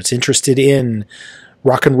culture. It's interested in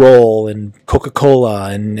rock and roll and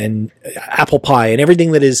Coca-Cola and apple pie and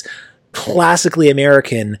everything that is classically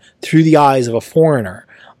American through the eyes of a foreigner.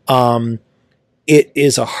 It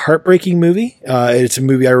is a heartbreaking movie. It's a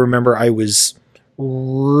movie I remember I was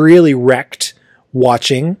really wrecked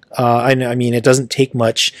watching. I mean, it doesn't take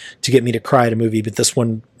much to get me to cry at a movie, but this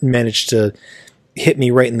one managed to hit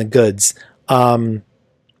me right in the goods. Again,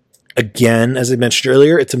 as I mentioned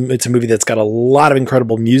earlier, it's a movie that's got a lot of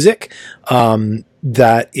incredible music.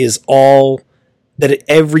 That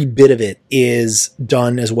every bit of it is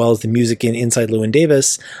done as well as the music in Inside Llewyn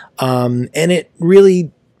Davis. And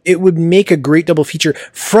it would make a great double feature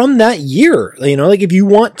from that year. Like if you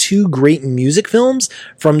want two great music films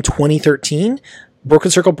from 2013,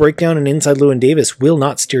 Broken Circle Breakdown and Inside Llewyn Davis will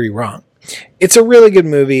not steer you wrong. It's a really good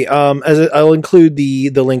movie. I'll include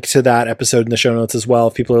the link to that episode in the show notes as well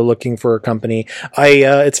if people are looking for a company.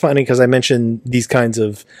 It's funny because I mentioned these kinds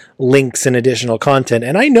of links and additional content,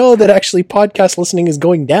 and I know that actually podcast listening is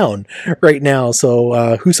going down right now.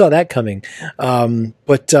 So who saw that coming?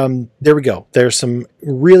 But there we go. There's some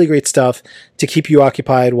really great stuff to keep you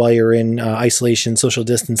occupied while you're in isolation, social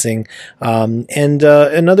distancing, and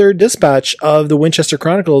another dispatch of the Winchester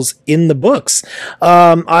Chronicles in the books.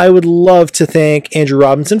 I would love to thank Andrew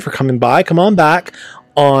Robinson for coming by. Come on back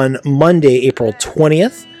on Monday, April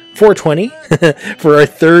 20th, 420, for our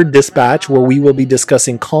third dispatch where we will be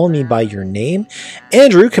discussing Call Me By Your Name.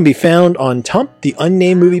 Andrew can be found on Tump, the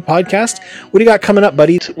Unnamed Movie Podcast. What do you got coming up,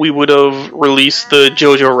 buddy? We would have released the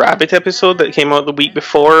Jojo Rabbit episode that came out the week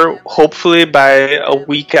before. Hopefully by a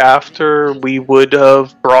week after, we would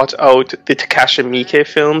have brought out the Takashi Miike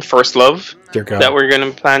film, First Love, that we're going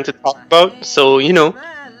to plan to talk about. So,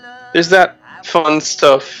 there's that fun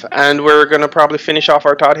stuff. And we're going to probably finish off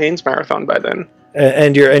our Todd Haynes marathon by then.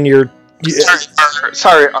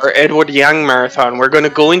 Sorry, our Edward Yang marathon. We're going to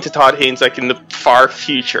go into Todd Haynes like in the far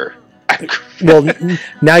future. Well,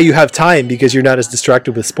 now you have time because you're not as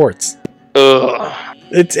distracted with sports. Ugh.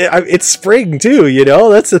 It's spring too,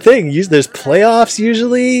 That's the thing. There's playoffs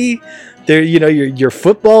usually. There, your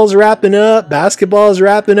football's wrapping up, basketball's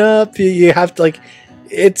wrapping up. You have to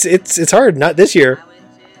it's hard. Not this year.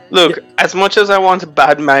 Look, as much as I want to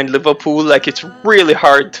badmine Liverpool, it's really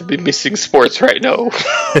hard to be missing sports right now.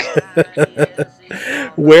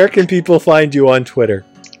 Where can people find you on Twitter?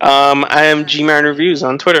 I am Gman Reviews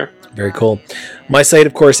on Twitter. Very cool. My site,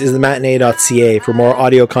 of course, is thematinee.ca. For more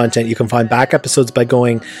audio content, you can find back episodes by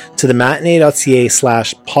going to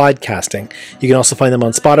thematinee.ca/podcasting. You can also find them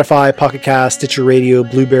on Spotify, Pocket Cast, Stitcher Radio,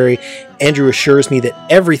 Blueberry. Andrew assures me that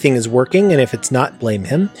everything is working, and if it's not, blame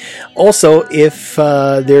him. Also, if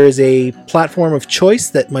there is a platform of choice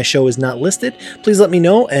that my show is not listed, please let me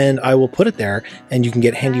know, and I will put it there, and you can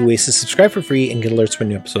get handy ways to subscribe for free and get alerts when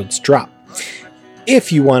new episodes drop.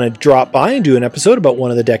 If you want to drop by and do an episode about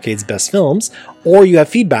one of the decade's best films, or you have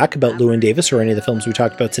feedback about Llewyn Davis or any of the films we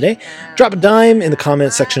talked about today, drop a dime in the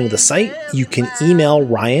comment section of the site. You can email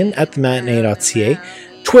Ryan at thematinee.ca.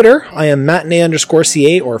 Twitter, I am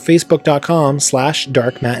matinee_ca or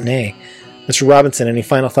facebook.com/darkmatinee. Mr. Robinson, any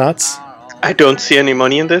final thoughts? I don't see any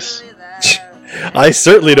money in this. I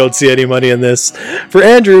certainly don't see any money in this. For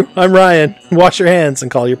Andrew, I'm Ryan. Wash your hands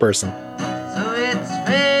and call your person.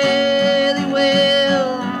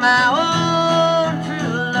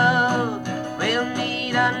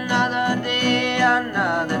 Another day,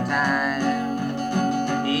 another time.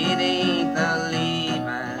 It ain't the